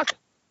TikTok.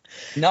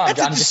 No, That's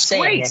a I'm just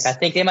saying, Nick, disgrace. I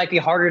think they might be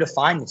harder to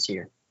find this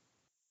year.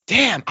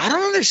 Damn, I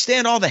don't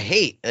understand all the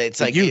hate. It's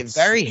like Youths-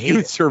 very hated.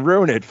 Youths are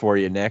ruining it for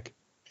you, Nick.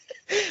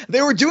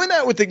 They were doing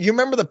that with you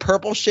remember the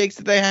purple shakes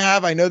that they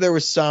have? I know there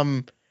was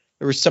some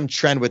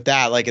trend with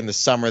that. Like in the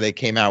summer, they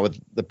came out with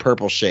the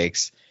purple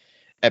shakes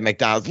at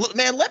McDonald's. Look,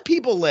 man, let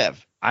people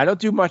live. I don't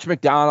do much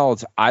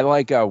McDonald's. I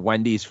like a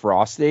Wendy's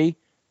Frosty,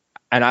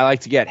 and I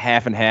like to get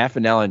half and half,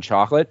 vanilla and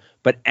chocolate.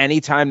 But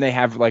anytime they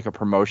have like a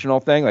promotional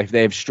thing, like if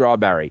they have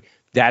strawberry,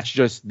 that's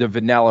just the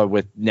vanilla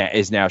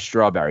is now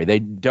strawberry. They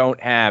don't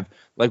have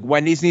like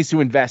Wendy's needs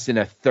to invest in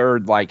a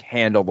third like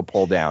handle to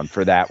pull down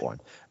for that one.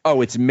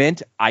 Oh, it's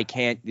mint. I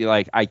can't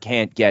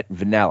get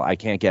vanilla. I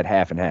can't get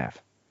half and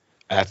half.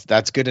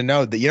 That's good to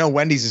know. That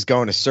Wendy's is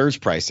going to surge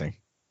pricing.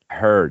 I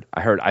heard.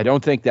 I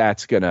don't think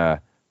that's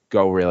gonna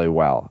go really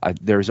well.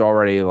 There's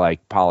already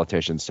like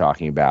politicians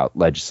talking about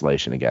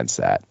legislation against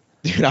that.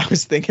 Dude, I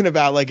was thinking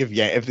about like if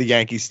the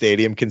Yankee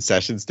Stadium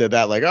concessions did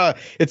that, like, oh,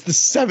 it's the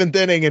 7th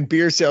inning and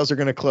beer sales are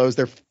going to close.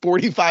 They're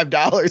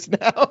 $45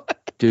 now.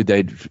 Dude,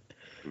 they'd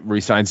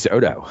re-sign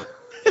Soto.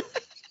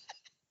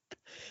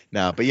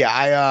 No, but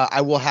yeah,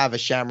 I will have a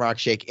Shamrock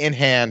Shake in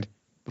hand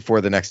before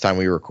the next time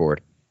we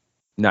record.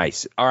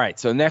 Nice. All right.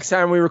 So next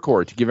time we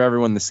record, to give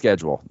everyone the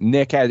schedule,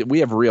 we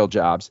have real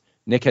jobs.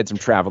 Nick had some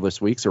travel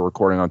this week, so we're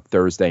recording on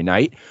Thursday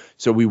night.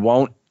 So we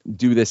won't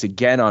do this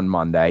again on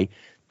Monday.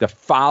 The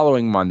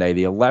following Monday,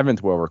 the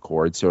 11th, we'll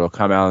record. So it'll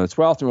come out on the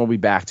 12th, and we'll be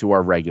back to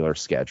our regular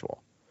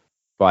schedule.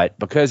 But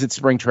because it's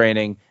spring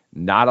training,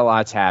 not a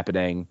lot's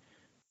happening.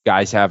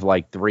 Guys have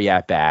like 3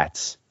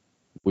 at-bats.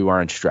 We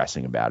weren't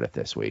stressing about it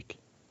this week.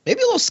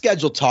 Maybe a little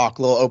schedule talk,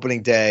 a little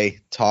opening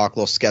day talk, a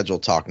little schedule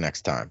talk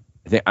next time.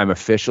 I think I'm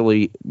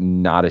officially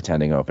not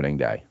attending opening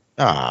day.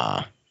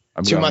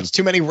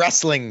 Too many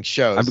wrestling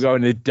shows. I'm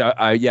going to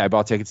I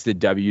bought tickets to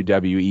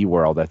WWE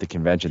World at the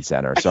convention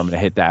center, so I'm going to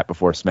hit that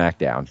before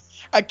SmackDown.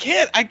 I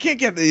can't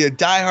get the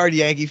diehard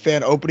Yankee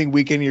fan opening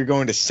weekend. You're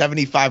going to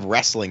 75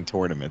 wrestling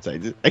tournaments. I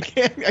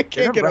can't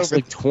get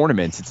wrestling over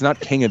tournaments. It's not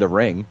King of the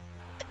Ring.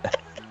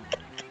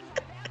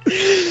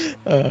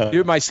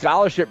 Dude, my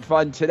scholarship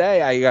fund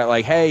today, I got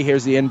like, hey,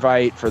 here's the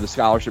invite for the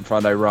scholarship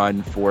fund I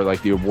run for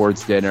like the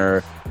awards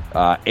dinner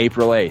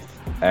April 8th.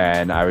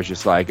 And I was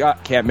just like,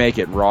 can't make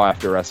it Raw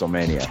after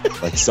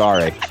WrestleMania. Like,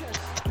 sorry.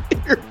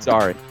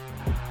 Sorry.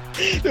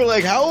 They're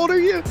like, how old are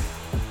you?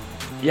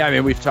 Yeah, I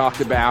mean, we've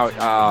talked about,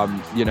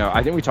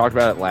 I think we talked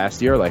about it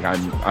last year. Like,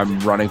 I'm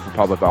running for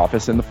public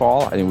office in the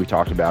fall. I think we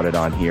talked about it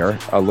on here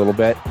a little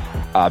bit.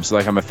 So,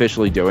 like, I'm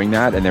officially doing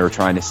that. And they were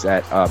trying to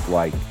set up,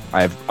 like,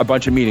 I have a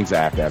bunch of meetings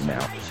I have to have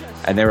now.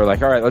 And they were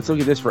like, all right, let's look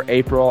at this for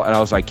April. And I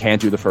was like,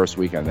 can't do the first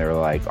weekend. They were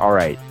like, all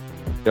right.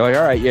 They're like,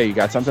 all right, yeah, you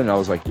got something? And I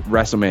was like,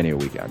 WrestleMania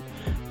weekend.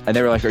 And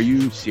they were like, are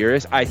you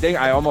serious? I think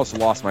I almost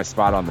lost my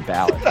spot on the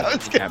ballot at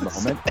that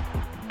moment.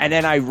 And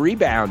then I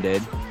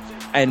rebounded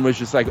and was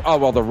just like, oh,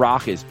 well, The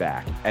Rock is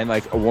back. And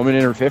like a woman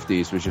in her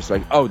 50s was just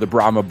like, oh, the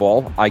Brahma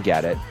Bull, I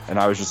get it. And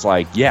I was just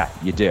like, yeah,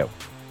 you do.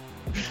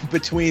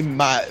 Between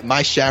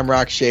my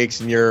Shamrock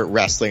Shakes and your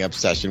wrestling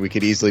obsession, we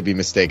could easily be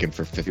mistaken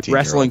for 15.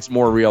 Wrestling's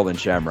more real than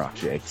Shamrock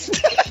Shakes.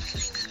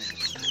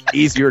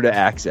 Easier to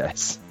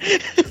access.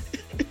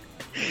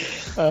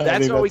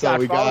 That's what we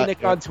got. Follow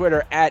Nick on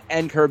Twitter at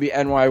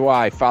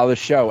NKirbyNYY. Follow the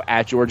show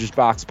at George's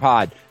Box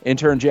Pod.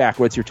 Intern Jack,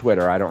 what's your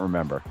Twitter? I don't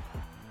remember.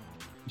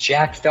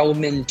 Jack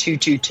Feldman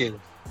 222.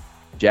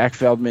 Jack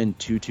Feldman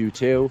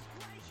 222.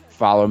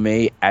 Follow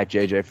me at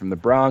JJ from the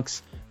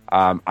Bronx.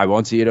 I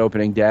won't see you at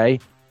opening day,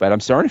 but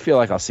I'm starting to feel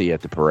like I'll see you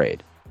at the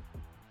parade.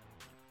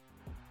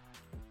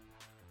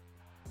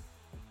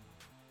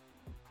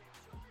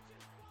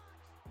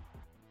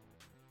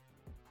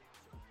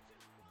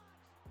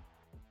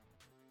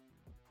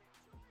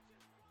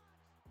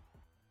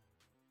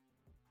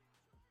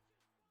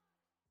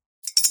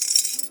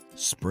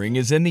 Spring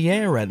is in the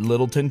air at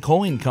Littleton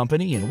Coin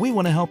Company, and we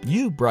want to help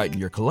you brighten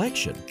your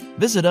collection.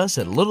 Visit us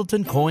at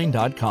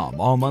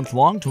littletoncoin.com all month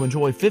long to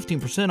enjoy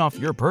 15% off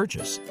your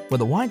purchase.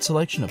 With a wide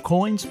selection of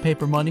coins,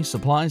 paper money,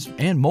 supplies,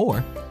 and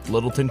more,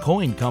 Littleton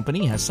Coin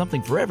Company has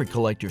something for every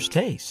collector's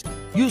taste.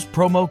 Use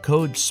promo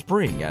code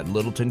SPRING at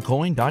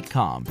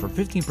littletoncoin.com for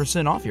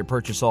 15% off your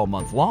purchase all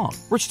month long.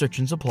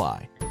 Restrictions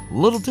apply.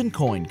 Littleton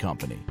Coin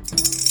Company.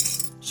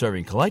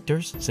 Serving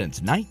collectors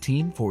since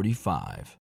 1945.